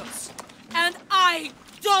Elpidios. And I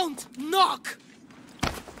don't knock!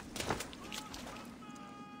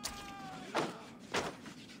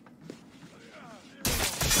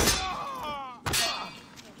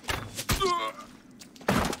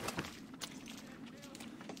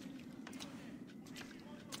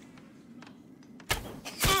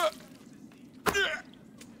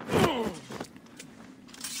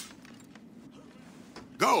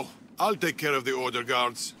 Go! I'll take care of the order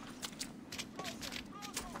guards.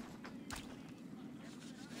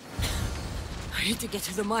 I need to get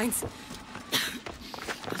to the mines.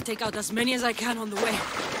 I'll take out as many as I can on the way.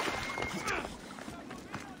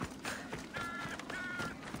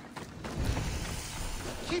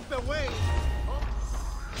 Keep away!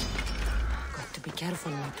 Got to be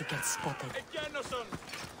careful not to get spotted.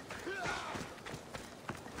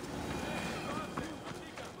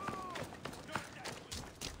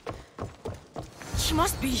 She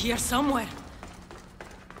must be here somewhere.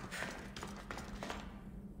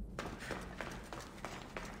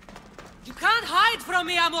 You can't hide from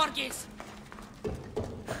me, Amorgis!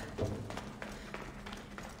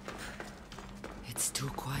 It's too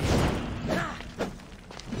quiet.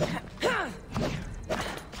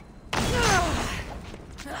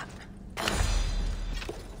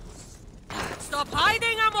 Stop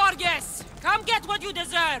hiding, Amorgis! Come get what you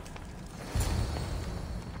deserve!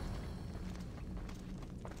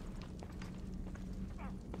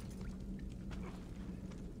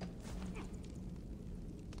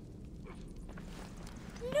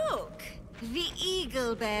 Look, the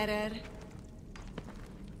eagle bearer.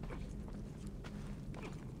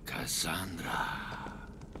 Cassandra.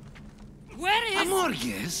 Where is...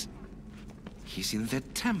 Amorges? He's in the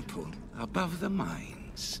temple above the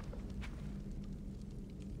mines.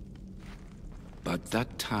 But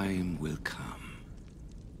that time will come.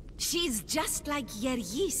 She's just like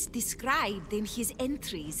Yergis described in his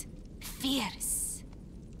entries. Fierce.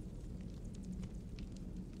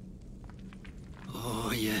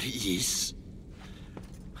 Oh, Yergis.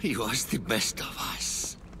 He was the best of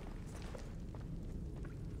us.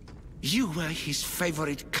 You were his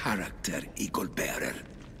favorite character, Eagle Bearer.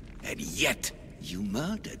 And yet, you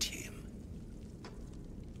murdered him.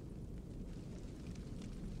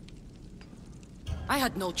 I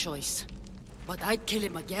had no choice. But I'd kill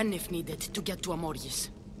him again if needed to get to Amorgis.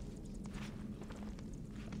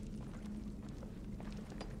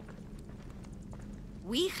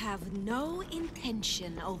 We have no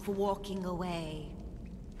intention of walking away.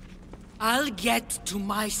 I'll get to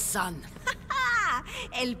my son.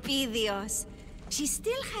 Elpidios. She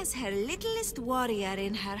still has her littlest warrior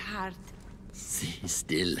in her heart. She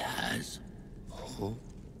still has hope.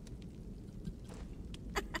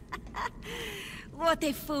 What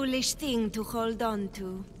a foolish thing to hold on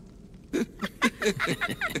to.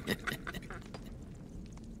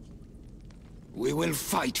 We will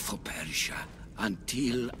fight for Persia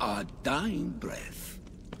until our dying breath.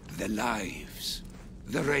 The lives,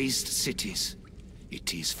 the raised cities.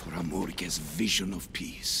 It is for Amorge's vision of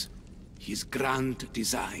peace, his grand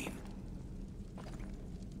design.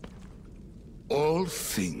 All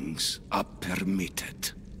things are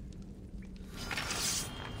permitted.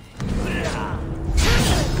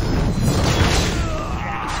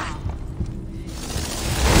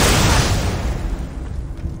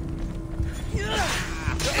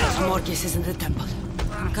 Amorgis is in the temple.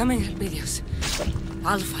 I'm coming, Elpidios.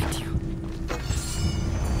 I'll find you.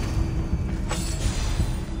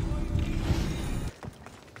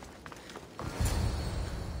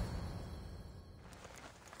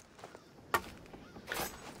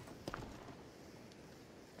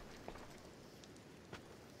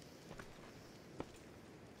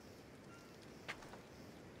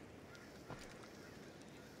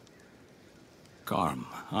 Calm,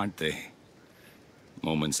 aren't they?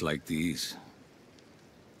 Moments like these,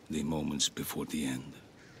 the moments before the end.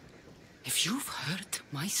 If you've hurt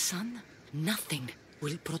my son, nothing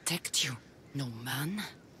will protect you. No man,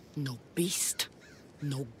 no beast,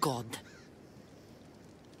 no god.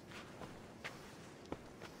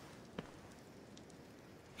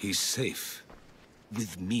 He's safe.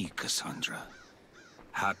 With me, Cassandra.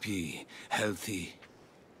 Happy, healthy.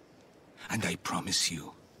 And I promise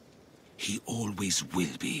you, he always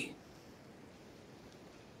will be.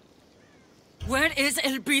 Where is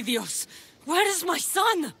Elpidios? Where is my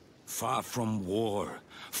son? Far from war,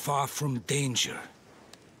 far from danger,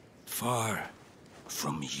 far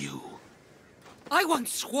from you. I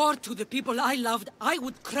once swore to the people I loved I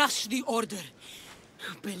would crush the Order.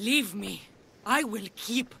 Believe me, I will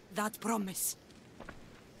keep that promise.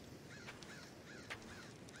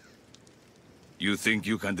 You think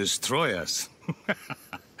you can destroy us?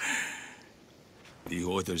 The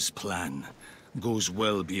Order's plan goes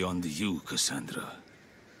well beyond you, Cassandra.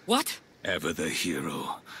 What? Ever the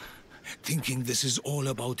hero, thinking this is all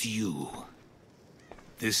about you.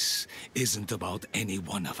 This isn't about any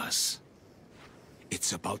one of us.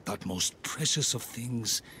 It's about that most precious of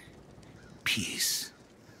things, peace.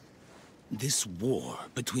 This war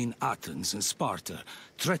between Athens and Sparta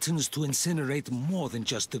threatens to incinerate more than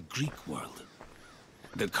just the Greek world.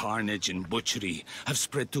 The carnage and butchery have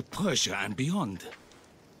spread to Persia and beyond.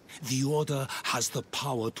 The Order has the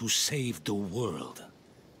power to save the world.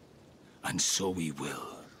 And so we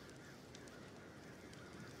will.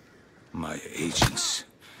 My agents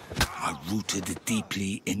are rooted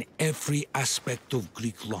deeply in every aspect of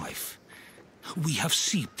Greek life. We have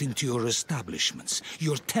seeped into your establishments,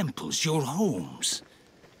 your temples, your homes.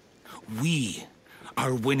 We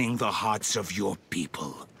are winning the hearts of your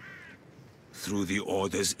people. Through the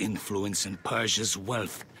Order's influence and Persia's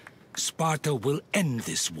wealth, Sparta will end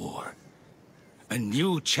this war. A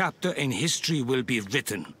new chapter in history will be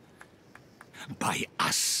written by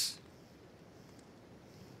us.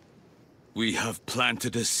 We have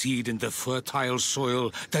planted a seed in the fertile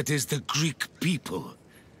soil that is the Greek people.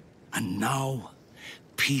 And now,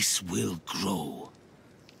 peace will grow.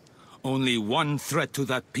 Only one threat to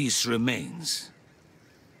that peace remains.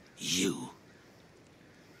 You.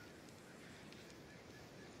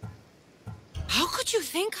 How could you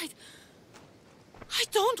think I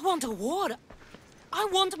don't want a war. I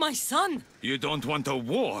want my son. You don't want a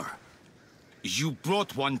war? You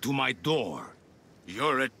brought one to my door.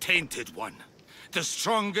 You're a tainted one. The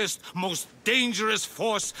strongest, most dangerous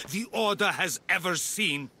force the Order has ever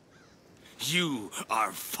seen. You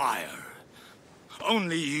are fire.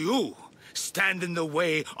 Only you stand in the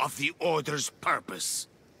way of the Order's purpose.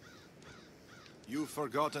 You've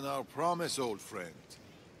forgotten our promise, old friend.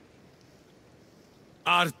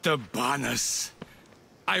 Artabanus.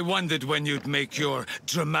 I wondered when you'd make your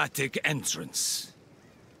dramatic entrance.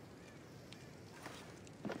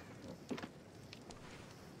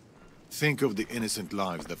 Think of the innocent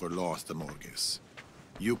lives that were lost, Amorges.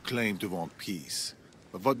 You claim to want peace.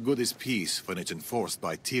 But what good is peace when it's enforced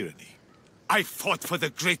by tyranny? I fought for the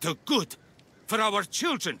greater good. For our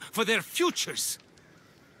children, for their futures.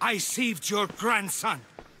 I saved your grandson.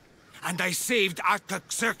 And I saved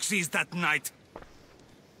Artaxerxes that night.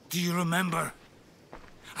 Do you remember?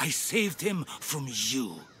 I saved him from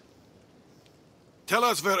you. Tell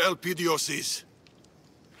us where Elpidios is.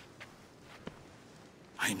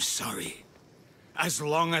 I'm sorry. As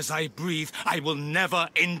long as I breathe, I will never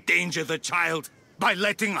endanger the child by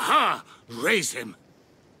letting her raise him.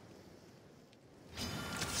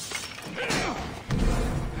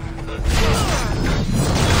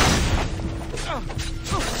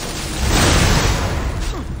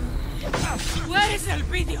 Where is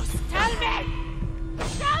Elpidios? Tell me!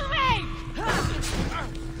 Tell me!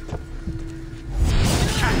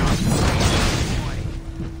 Cannot.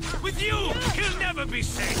 With you, he'll never be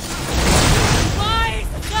safe. My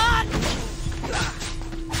son!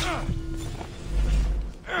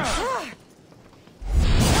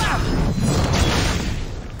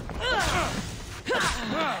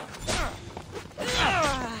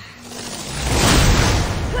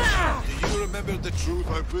 Do you remember the truth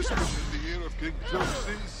I whispered in the ear of King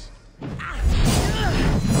Xerxes?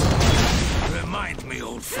 Remind me,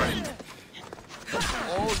 old friend.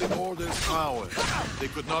 All the Order's power, they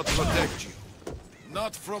could not protect you.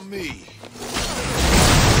 Not from me.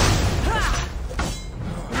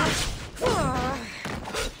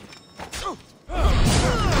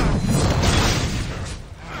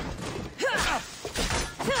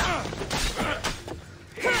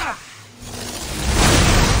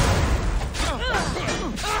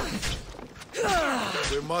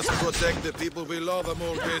 We must protect the people we love,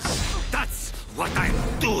 Amorges. That's what I'm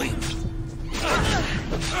doing.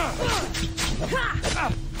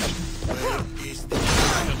 Where is the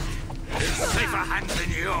child? In safer hands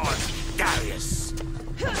than yours, Darius.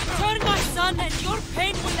 Turn my son and your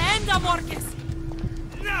pain will end, Amorges.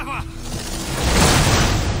 Never!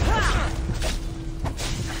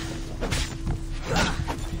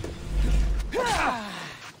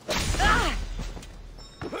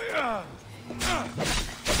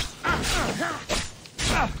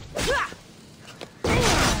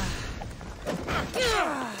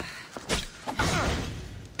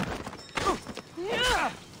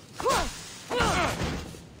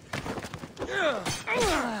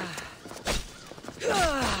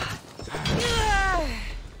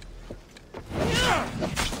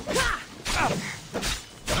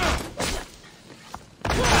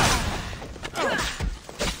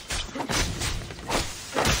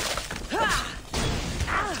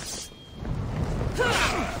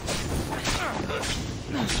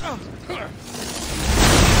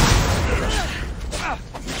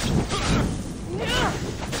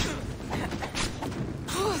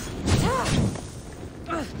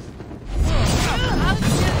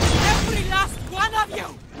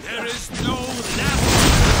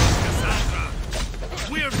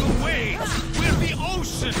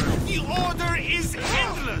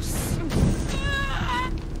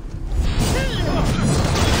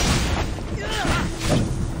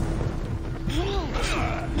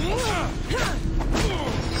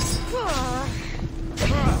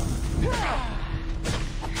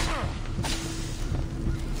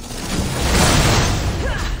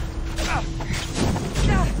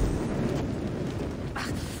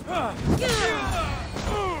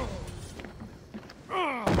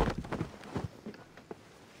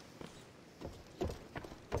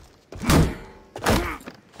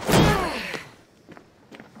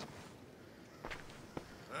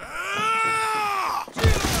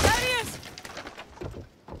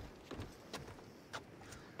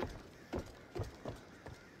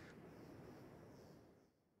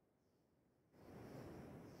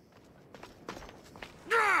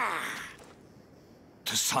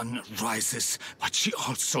 The sun rises, but she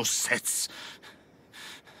also sets.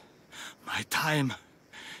 My time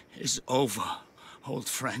is over, old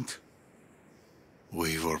friend.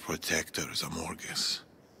 We were protectors, Amorges.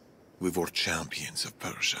 We were champions of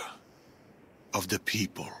Persia. Of the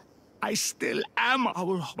people. I still am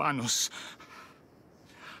our Manus.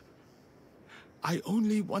 I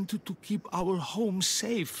only wanted to keep our home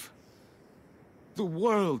safe. The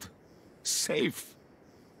world safe.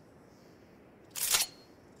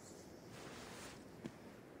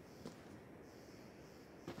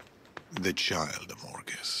 The child,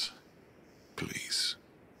 Amorges. Please.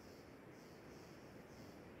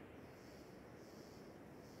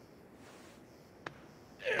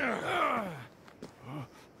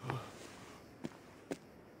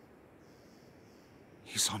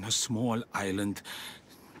 He's on a small island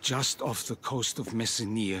just off the coast of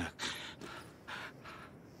Messenia.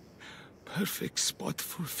 Perfect spot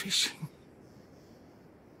for fishing.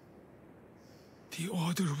 The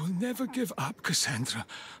Order will never give up, Cassandra.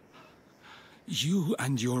 You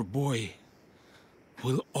and your boy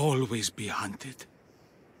will always be hunted.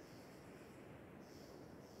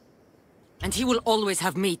 And he will always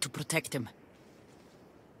have me to protect him.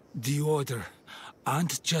 The Order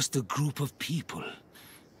aren't just a group of people.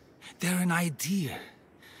 They're an idea.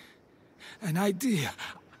 An idea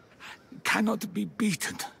cannot be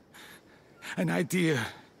beaten. An idea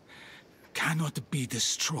cannot be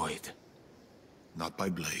destroyed. Not by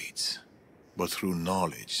blades, but through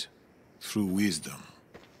knowledge, through wisdom,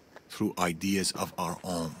 through ideas of our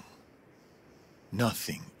own.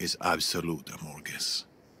 Nothing is absolute, Amorges.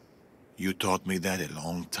 You taught me that a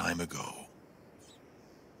long time ago.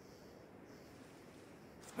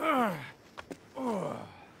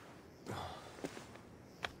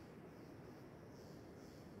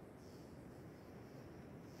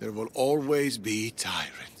 There will always be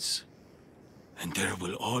tyrants. And there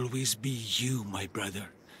will always be you, my brother,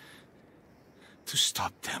 to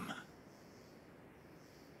stop them.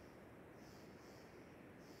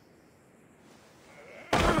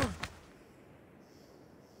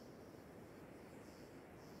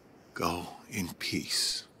 Go in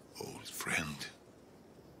peace, old friend.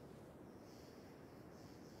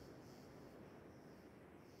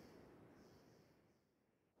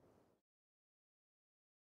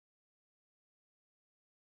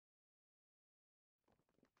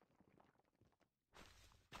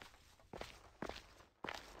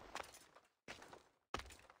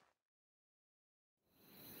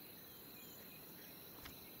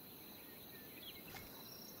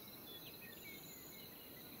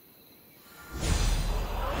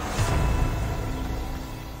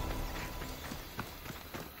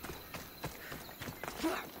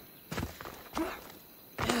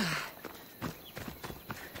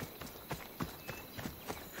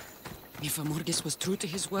 If Amorges was true to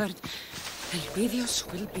his word, Elpidios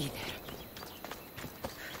will be there.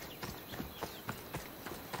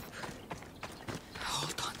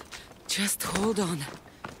 Hold on. Just hold on.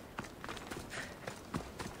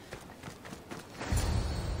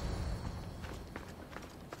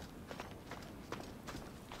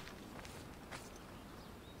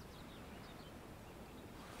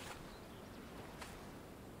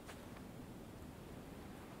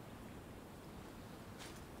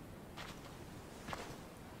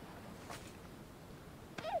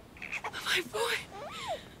 My boy!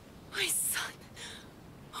 My son!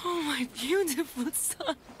 Oh, my beautiful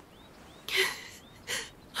son!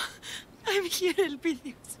 I'm here,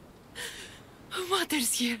 Elpidios.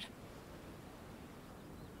 Mother's here.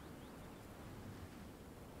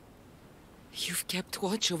 You've kept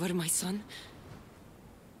watch over my son?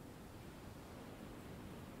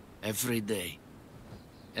 Every day.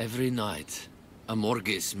 Every night.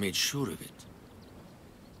 Amorges made sure of it.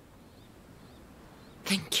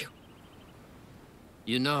 Thank you.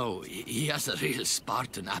 You know, he has a real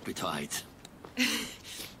Spartan appetite.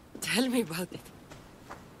 Tell me about it.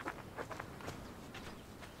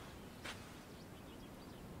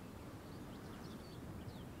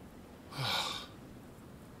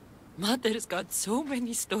 Mother's got so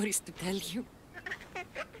many stories to tell you.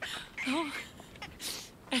 Oh,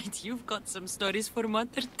 and you've got some stories for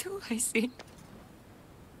Mother too, I see.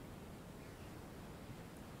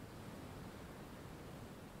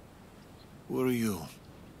 Who are you?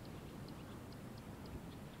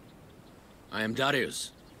 I am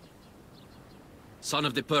Darius, son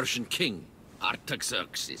of the Persian king,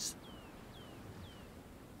 Artaxerxes.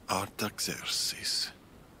 Artaxerxes.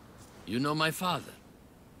 You know my father?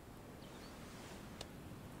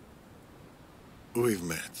 We've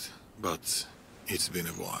met, but it's been a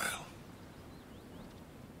while.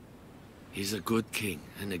 He's a good king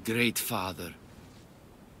and a great father.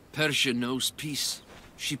 Persia knows peace.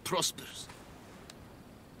 She prospers.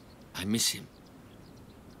 I miss him.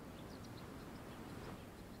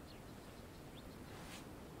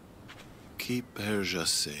 Keep Persia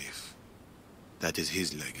safe. That is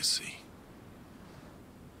his legacy.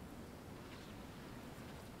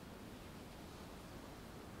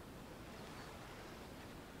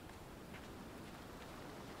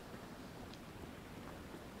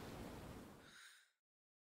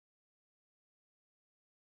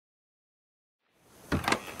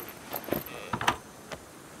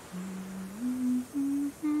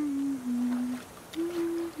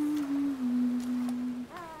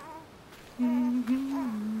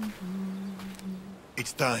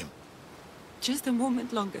 It's time. Just a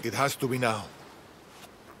moment longer. It has to be now.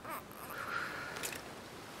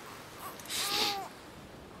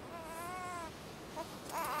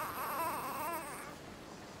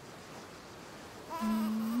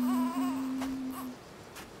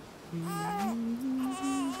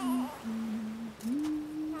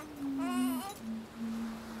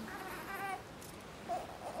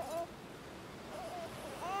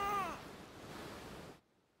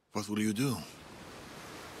 What will you do?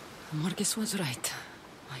 Marcus was right.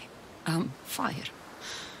 I am fire.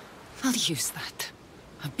 I'll use that.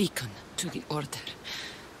 A beacon to the Order.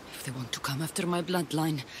 If they want to come after my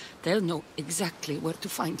bloodline, they'll know exactly where to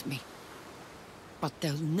find me. But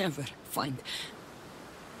they'll never find...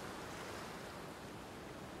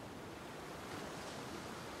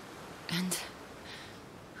 And...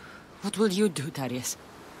 what will you do, Darius?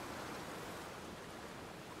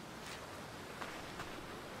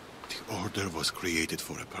 The Order was created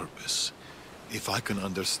for a purpose. If I can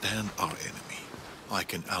understand our enemy, I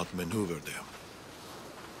can outmaneuver them.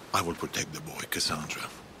 I will protect the boy, Cassandra.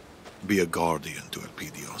 Be a guardian to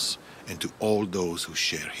Elpidios, and to all those who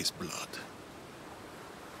share his blood.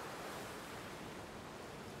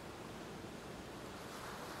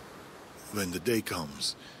 When the day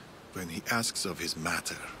comes, when he asks of his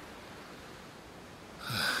matter,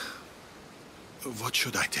 what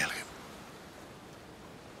should I tell him?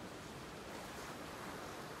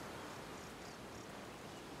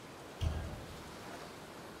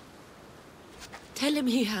 Tell him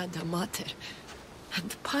he had a mother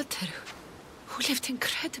and pater who lived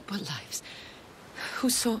incredible lives, who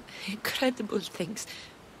saw incredible things,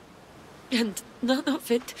 and none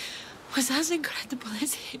of it was as incredible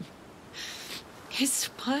as him. His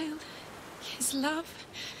smile, his love,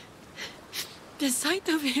 the sight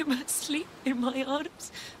of him asleep in my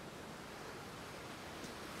arms.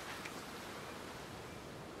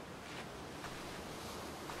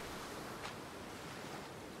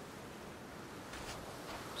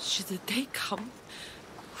 Should the day come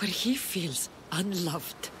where he feels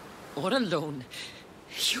unloved or alone,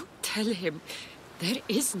 you tell him there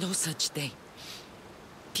is no such day,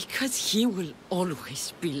 because he will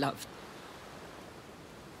always be loved.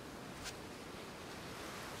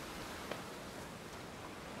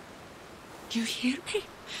 You hear me?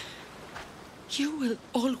 You will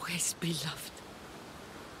always be loved.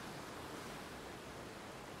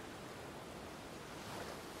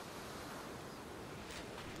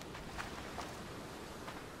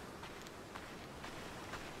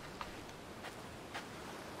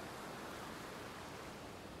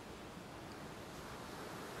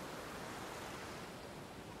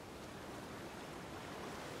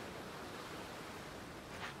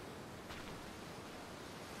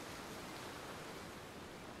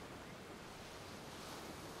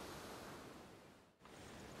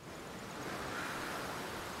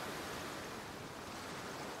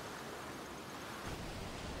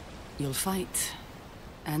 You'll fight,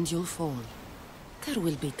 and you'll fall. There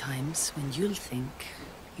will be times when you'll think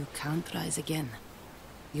you can't rise again.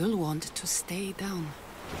 You'll want to stay down.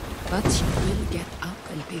 But you will get up,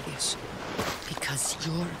 Elpidios. Because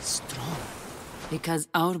you're strong. Because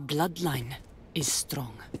our bloodline is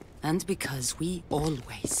strong. And because we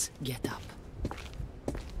always get up.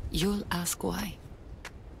 You'll ask why.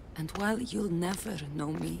 And while you'll never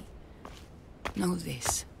know me, know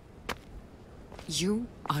this. You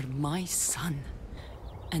are my son,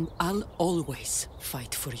 and I'll always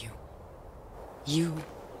fight for you. You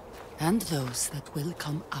and those that will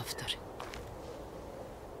come after.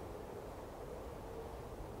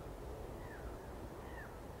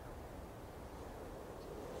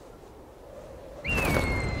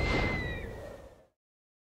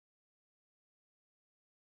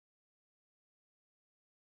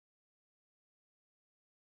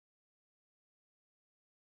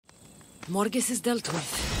 Morgus is dealt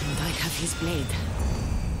with, and I have his blade.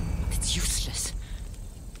 But it's useless.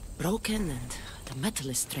 Broken, and the metal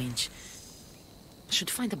is strange. I should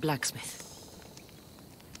find a blacksmith.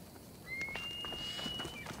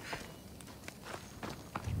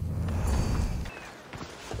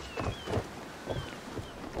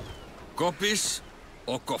 Copies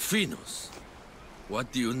or cofinos?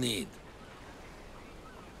 What do you need?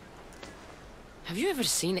 Have you ever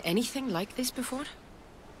seen anything like this before?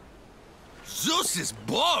 Zeus's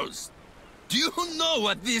balls! Do you know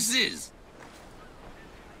what this is?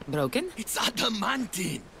 Broken? It's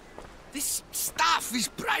adamantine! This stuff is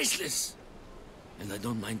priceless! And I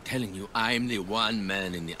don't mind telling you, I'm the one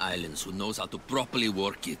man in the islands who knows how to properly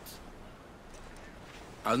work it.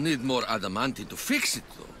 I'll need more adamantine to fix it,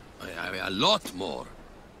 though. A lot more.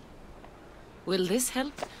 Will this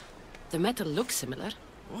help? The metal looks similar.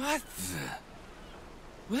 What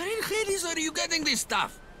the? Where in Hades are you getting this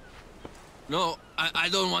stuff? No, I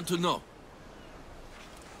don't want to know.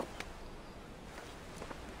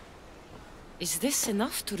 Is this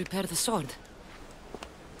enough to repair the sword?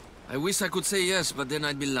 I wish I could say yes, but then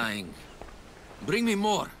I'd be lying. Bring me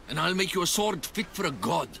more, and I'll make you a sword fit for a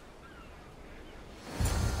god.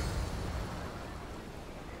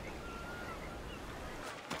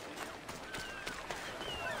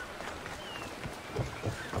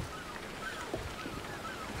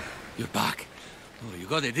 You're back. Oh, you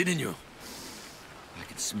got it, didn't you? I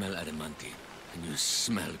can smell adamantine, and you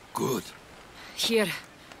smell good. Here.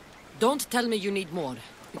 Don't tell me you need more,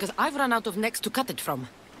 because I've run out of necks to cut it from.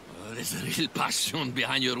 Oh, there's a real passion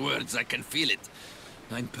behind your words, I can feel it.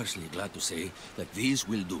 I'm personally glad to say that these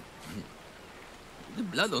will do. The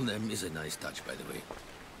blood on them is a nice touch, by the way.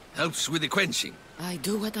 Helps with the quenching. I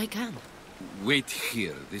do what I can. Wait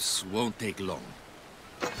here, this won't take long.